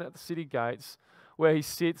known at the city gates, where he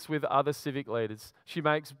sits with other civic leaders. She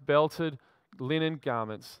makes belted linen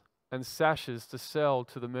garments and sashes to sell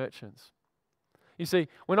to the merchants. You see,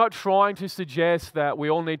 we're not trying to suggest that we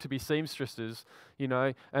all need to be seamstresses,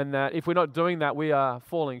 and that if we're not doing that, we are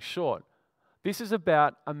falling short. This is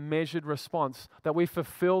about a measured response, that we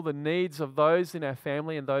fulfill the needs of those in our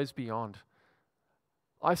family and those beyond.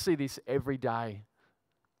 I see this every day.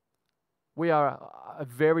 We are a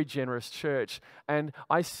very generous church, and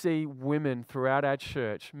I see women throughout our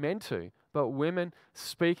church, men too, but women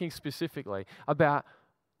speaking specifically about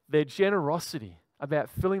their generosity, about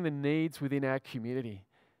filling the needs within our community.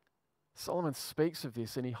 Solomon speaks of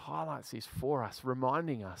this and he highlights this for us,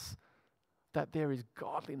 reminding us that there is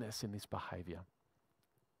godliness in this behavior.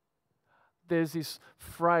 There's this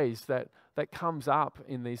phrase that comes up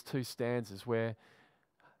in these 2 stanzas where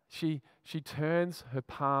she turns her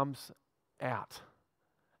palms out.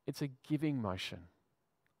 It's a giving motion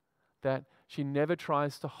that she never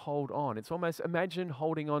tries to hold on. It's almost, imagine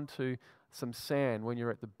holding on to some sand when you're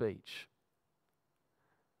at the beach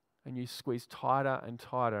and you squeeze tighter and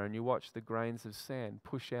tighter and you watch the grains of sand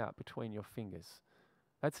push out between your fingers.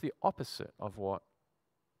 That's the opposite of what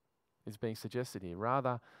is being suggested here.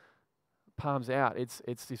 Rather, palms out. It's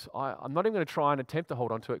this. I'm not even going to try and attempt to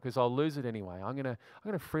hold on to it because I'll lose it anyway. I'm going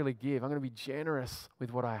to freely give. I'm going to be generous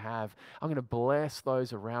with what I have. I'm going to bless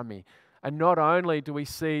those around me. And not only do we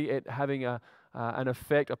see it having an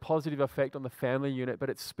effect, a positive effect on the family unit,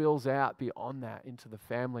 but it spills out beyond that into the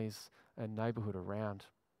families and neighbourhood around.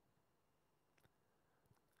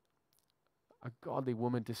 A godly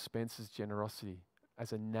woman dispenses generosity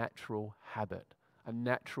as a natural habit, a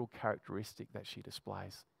natural characteristic that she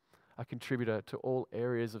displays, a contributor to all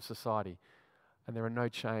areas of society, and there are no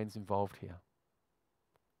chains involved here.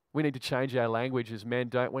 We need to change our language as men,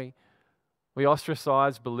 don't we? We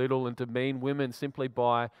ostracize, belittle, and demean women simply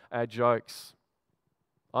by our jokes.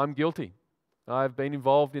 I'm guilty. I've been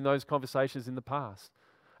involved in those conversations in the past.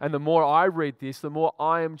 And the more I read this, the more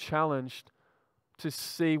I am challenged to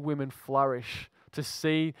see women flourish, to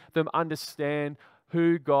see them understand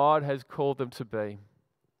who God has called them to be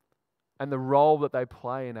and the role that they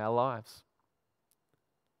play in our lives.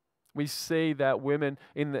 We see that women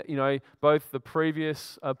in the, both the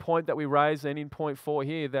previous point that we raised and in point 4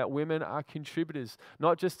 here, that women are contributors,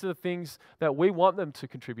 not just to the things that we want them to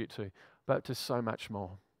contribute to, but to so much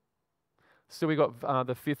more. So we got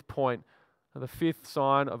the 5th point. The 5th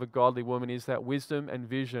sign of a godly woman is that wisdom and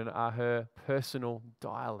vision are her personal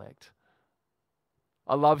dialect.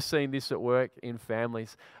 I love seeing this at work in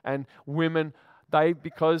families. And women,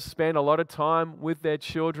 because spend a lot of time with their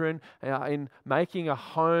children in making a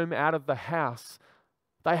home out of the house,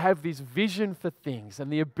 they have this vision for things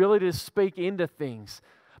and the ability to speak into things,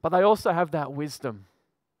 but they also have that wisdom.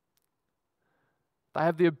 They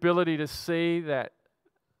have the ability to see that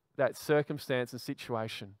circumstance and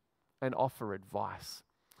situation and offer advice.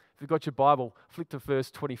 If you've got your Bible, flick to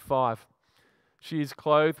verse 25. She is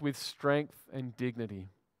clothed with strength and dignity,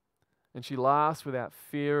 and she laughs without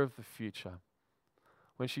fear of the future.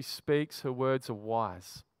 When she speaks, her words are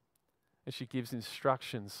wise, and she gives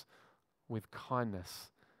instructions with kindness.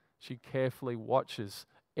 She carefully watches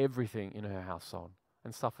everything in her household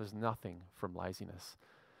and suffers nothing from laziness.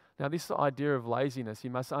 Now, this idea of laziness, you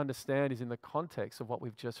must understand, is in the context of what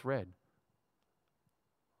we've just read.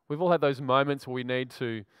 We've all had those moments where we need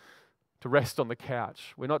to rest on the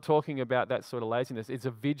couch. We're not talking about that sort of laziness. It's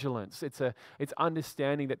a vigilance. It's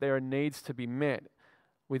understanding that there are needs to be met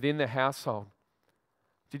within the household.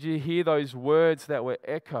 Did you hear those words that were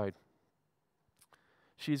echoed?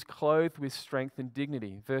 She is clothed with strength and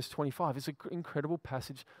dignity. Verse 25 is an incredible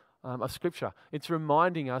passage of Scripture. It's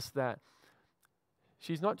reminding us that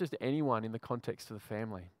she's not just anyone in the context of the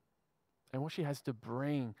family. And what she has to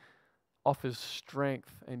bring offers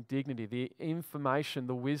strength and dignity. The information,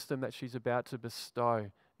 the wisdom that she's about to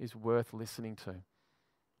bestow is worth listening to.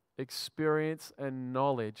 Experience and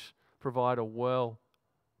knowledge provide a well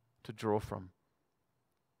to draw from.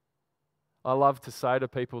 I love to say to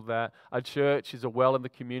people that a church is a well in the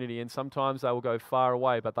community, and sometimes they will go far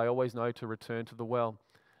away, but they always know to return to the well.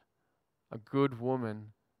 A good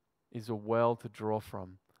woman is a well to draw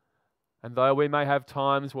from. And though we may have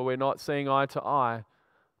times where we're not seeing eye to eye,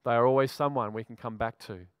 they are always someone we can come back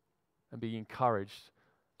to and be encouraged,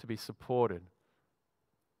 to be supported,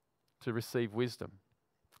 to receive wisdom.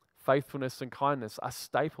 Faithfulness and kindness are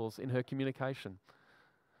staples in her communication.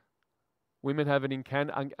 Women have an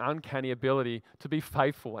uncanny ability to be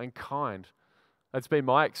faithful and kind. That's been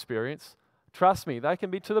my experience. Trust me, they can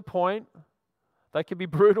be to the point. They can be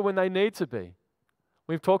brutal when they need to be.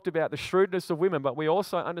 We've talked about the shrewdness of women, but we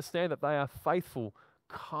also understand that they are faithful,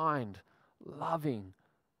 kind, loving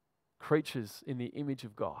creatures in the image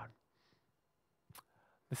of God.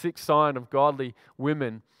 The 6th sign of godly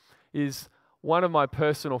women is one of my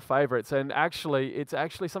personal favorites, and it's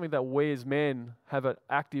actually something that we as men have an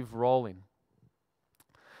active role in.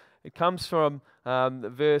 It comes from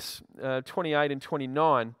verse 28 and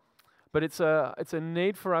 29, but it's a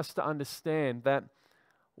need for us to understand that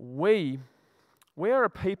we are a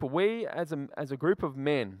people, we as a group of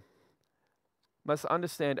men must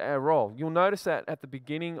understand our role. You'll notice that at the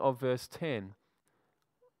beginning of verse 10,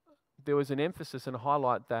 there was an emphasis and a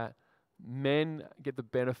highlight that men get the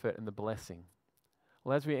benefit and the blessing.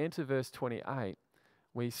 Well, as we enter verse 28,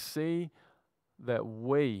 we see that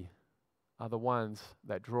we are the ones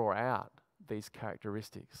that draw out these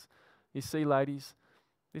characteristics. You see, ladies,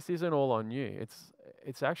 this isn't all on you.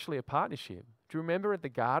 It's actually a partnership. Do you remember at the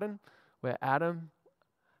garden where Adam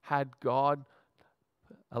had God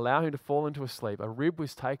allow him to fall into a sleep? A rib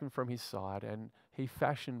was taken from his side and he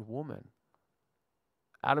fashioned woman.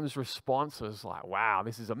 Adam's response was like, wow,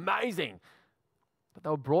 this is amazing. But they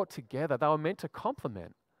were brought together. They were meant to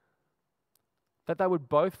complement, that they would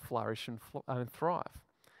both flourish and thrive.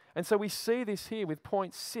 And so we see this here with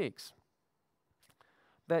point 6,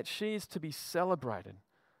 that she is to be celebrated,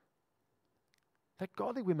 that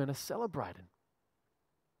godly women are celebrated.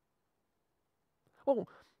 Well,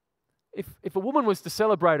 if a woman was to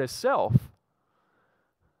celebrate herself,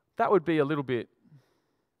 that would be a little bit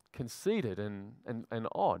conceited and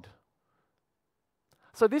odd.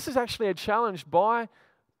 So this is actually a challenge by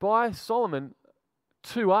Solomon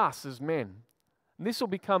to us as men. And this will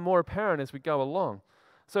become more apparent as we go along.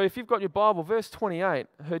 So if you've got your Bible, verse 28,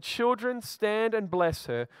 her children stand and bless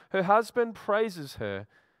her. Her husband praises her.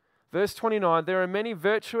 Verse 29, there are many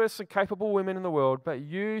virtuous and capable women in the world, but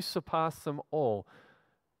you surpass them all.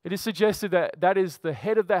 It is suggested that that is the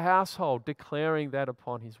head of the household declaring that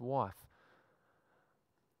upon his wife.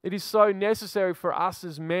 It is so necessary for us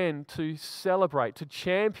as men to celebrate, to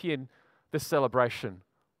champion the celebration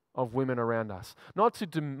of women around us, not to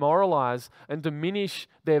demoralize and diminish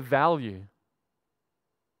their value.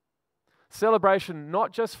 Celebration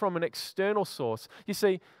not just from an external source. You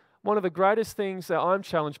see, one of the greatest things that I'm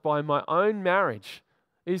challenged by in my own marriage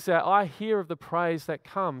is that I hear of the praise that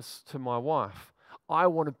comes to my wife. I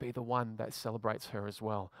want to be the one that celebrates her as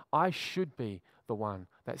well. I should be the one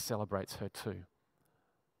that celebrates her too.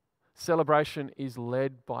 Celebration is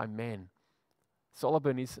led by men.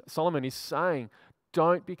 Solomon is saying,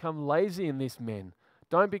 don't become lazy in this, men.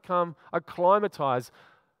 Don't become acclimatized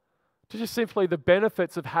to just simply the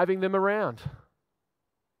benefits of having them around.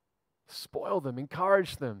 Spoil them,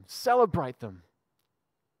 encourage them, celebrate them.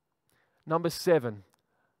 Number 7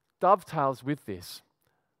 dovetails with this,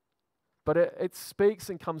 but it speaks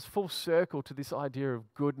and comes full circle to this idea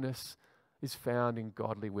of goodness is found in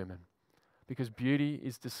godly women, because beauty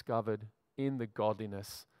is discovered in the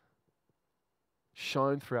godliness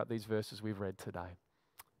shown throughout these verses we've read today.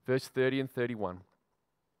 Verse 30 and 31.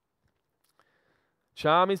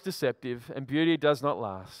 Charm is deceptive and beauty does not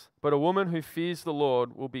last, but a woman who fears the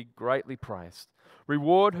Lord will be greatly praised.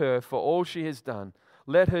 Reward her for all she has done.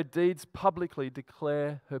 Let her deeds publicly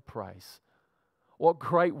declare her praise. What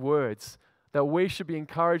great words that we should be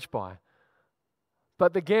encouraged by.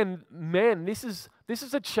 But again, men, this is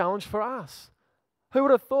a challenge for us. Who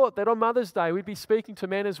would have thought that on Mother's Day we'd be speaking to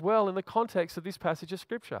men as well in the context of this passage of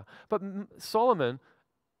Scripture? But Solomon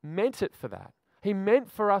meant it for that. He meant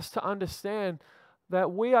for us to understand that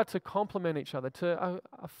we are to complement each other, to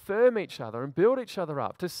affirm each other and build each other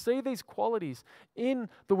up, to see these qualities in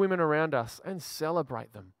the women around us and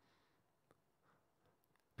celebrate them.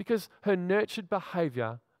 Because her nurtured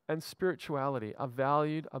behavior and spirituality are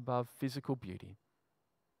valued above physical beauty.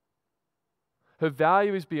 Her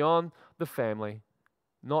value is beyond the family,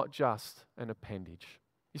 not just an appendage.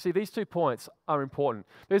 You see, these 2 points are important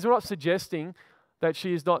because we're not suggesting that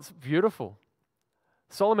she is not beautiful.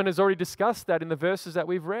 Solomon has already discussed that in the verses that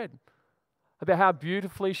we've read, about how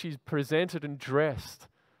beautifully she's presented and dressed.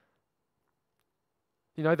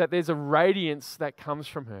 You know, that there's a radiance that comes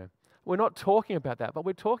from her. We're not talking about that, but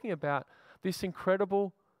we're talking about this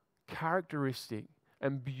incredible characteristic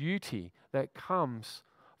and beauty that comes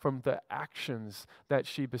from the actions that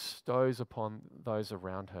she bestows upon those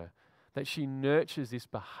around her, that she nurtures this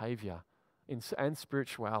behavior and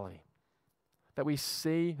spirituality, that we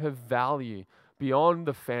see her value beyond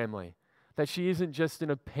the family, that she isn't just an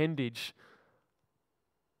appendage,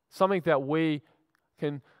 something that we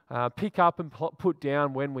can pick up and put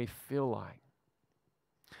down when we feel like.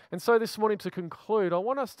 And so this morning, to conclude, I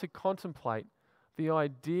want us to contemplate the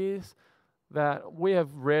ideas that we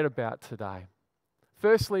have read about today.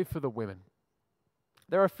 Firstly, for the women,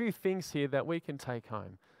 there are a few things here that we can take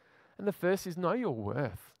home. And the first is know your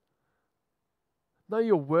worth. Know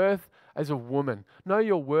your worth as a woman. Know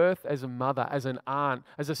your worth as a mother, as an aunt,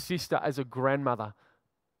 as a sister, as a grandmother.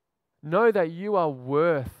 Know that you are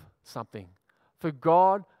worth something. For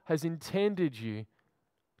God has intended you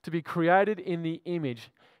to be created in the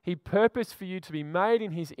image. He purposed for you to be made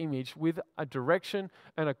in His image with a direction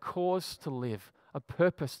and a cause to live, a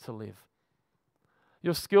purpose to live.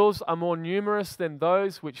 Your skills are more numerous than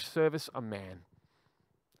those which service a man.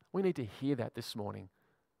 We need to hear that this morning.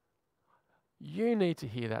 You need to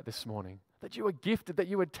hear that this morning. That you are gifted, that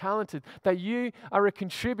you are talented, that you are a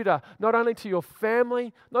contributor not only to your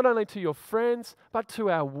family, not only to your friends, but to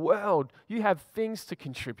our world. You have things to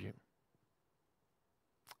contribute.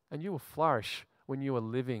 And you will flourish when you are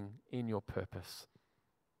living in your purpose.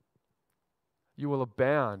 You will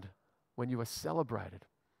abound when you are celebrated.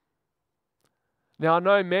 Now, I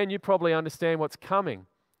know, men, you probably understand what's coming.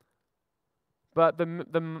 But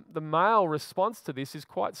the male response to this is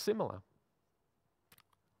quite similar.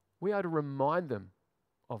 We are to remind them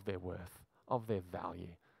of their worth, of their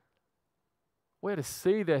value. We are to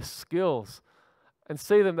see their skills and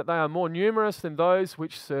see them that they are more numerous than those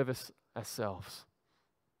which service ourselves.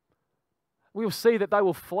 We will see that they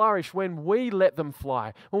will flourish when we let them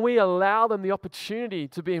fly, when we allow them the opportunity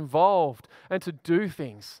to be involved and to do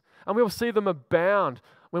things. And we will see them abound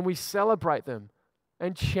when we celebrate them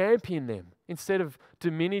and champion them instead of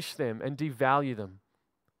diminish them and devalue them.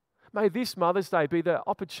 May this Mother's Day be the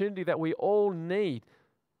opportunity that we all need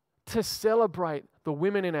to celebrate the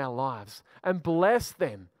women in our lives and bless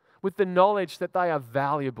them with the knowledge that they are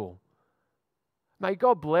valuable. May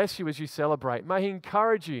God bless you as you celebrate. May He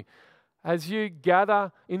encourage you as you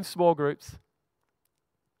gather in small groups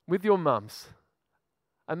with your mums.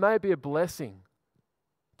 And may it be a blessing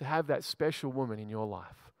to have that special woman in your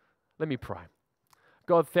life. Let me pray.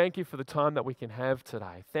 God, thank you for the time that we can have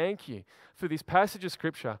today. Thank you for this passage of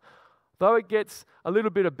Scripture. Though it gets a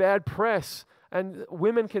little bit of bad press and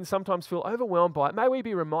women can sometimes feel overwhelmed by it, may we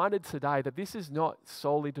be reminded today that this is not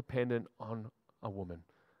solely dependent on a woman,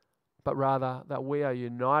 but rather that we are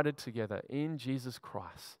united together in Jesus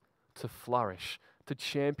Christ. to flourish, to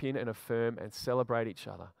champion and affirm and celebrate each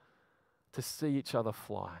other, to see each other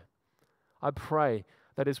fly. I pray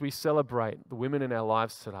that as we celebrate the women in our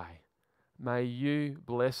lives today, may you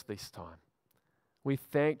bless this time. We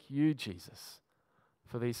thank you, Jesus,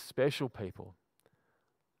 for these special people.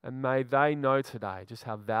 And may they know today just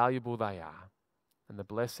how valuable they are and the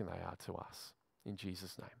blessing they are to us. In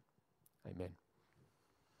Jesus' name, amen.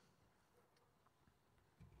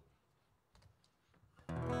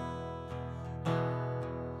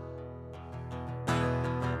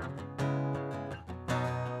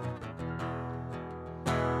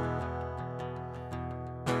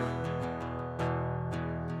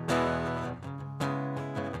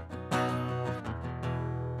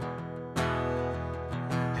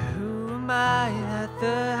 That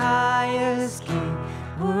the highest king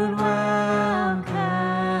would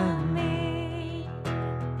welcome me.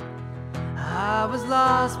 I was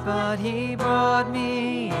lost, but he brought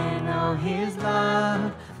me in. Oh, his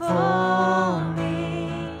love for me.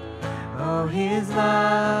 Oh, his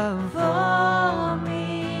love for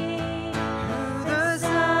me. Who the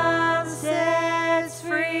sun sets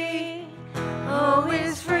free, oh,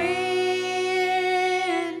 is free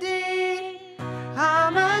indeed.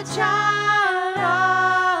 I'm a child.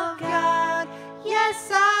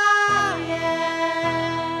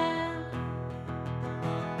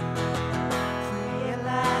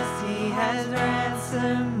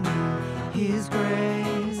 His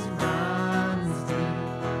grace runs deep.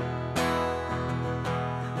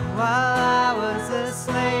 While I was a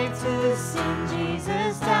slave to sin,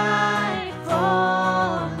 Jesus died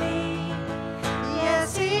for me.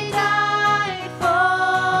 Yes, he died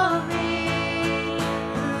for me.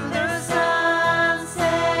 Who the Son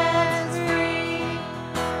sets free,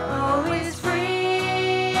 oh, is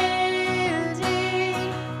free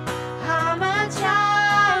indeed. I'm a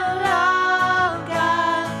child of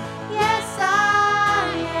God. Yes,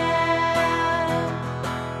 I am.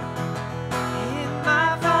 In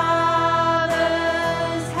my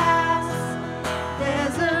Father's house,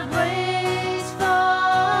 there's a place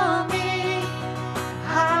for me.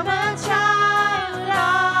 I'm a child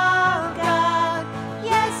of God.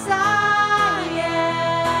 Yes, I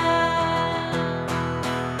am.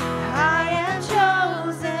 I am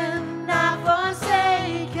chosen, not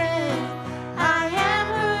forsaken. I am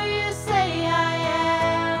who you say I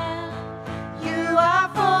am. You are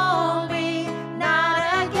for me,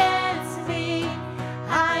 not against me.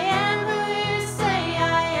 I am who you say I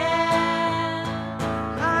am.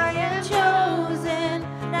 I am chosen,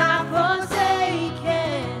 not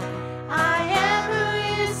forsaken. I am who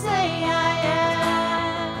you say I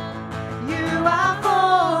am. You are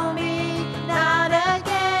for me, not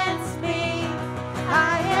against me.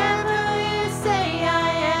 I am who you say I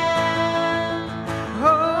am.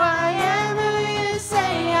 Oh, I am who you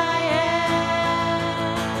say I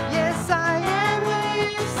am. Yes, I am who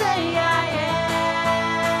you say I am.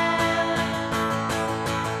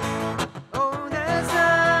 Oh, the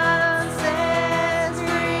sun sets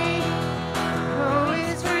free. Oh,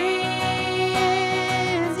 it's free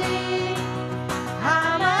indeed.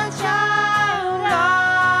 I'm a child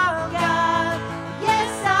of God.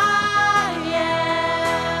 Yes, I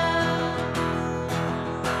am.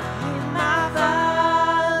 In my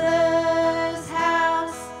Father's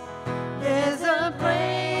house, there's a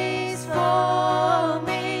place for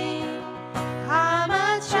me. I'm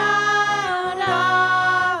a child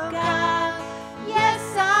of God.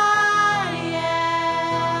 Yes, I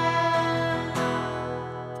am.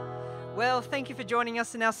 Well, thank you for joining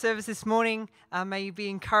us in our service this morning. May you be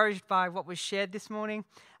encouraged by what was shared this morning.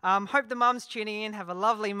 Hope the mums tuning in have a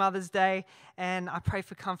lovely Mother's Day, and I pray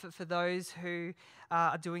for comfort for those who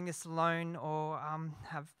are doing this alone or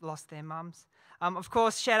have lost their mums. Of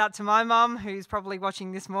course, shout out to my mum, who's probably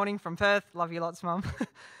watching this morning from Perth. Love you lots, Mum.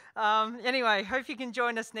 Anyway, hope you can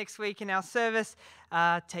join us next week in our service.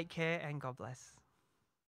 Take care and God bless.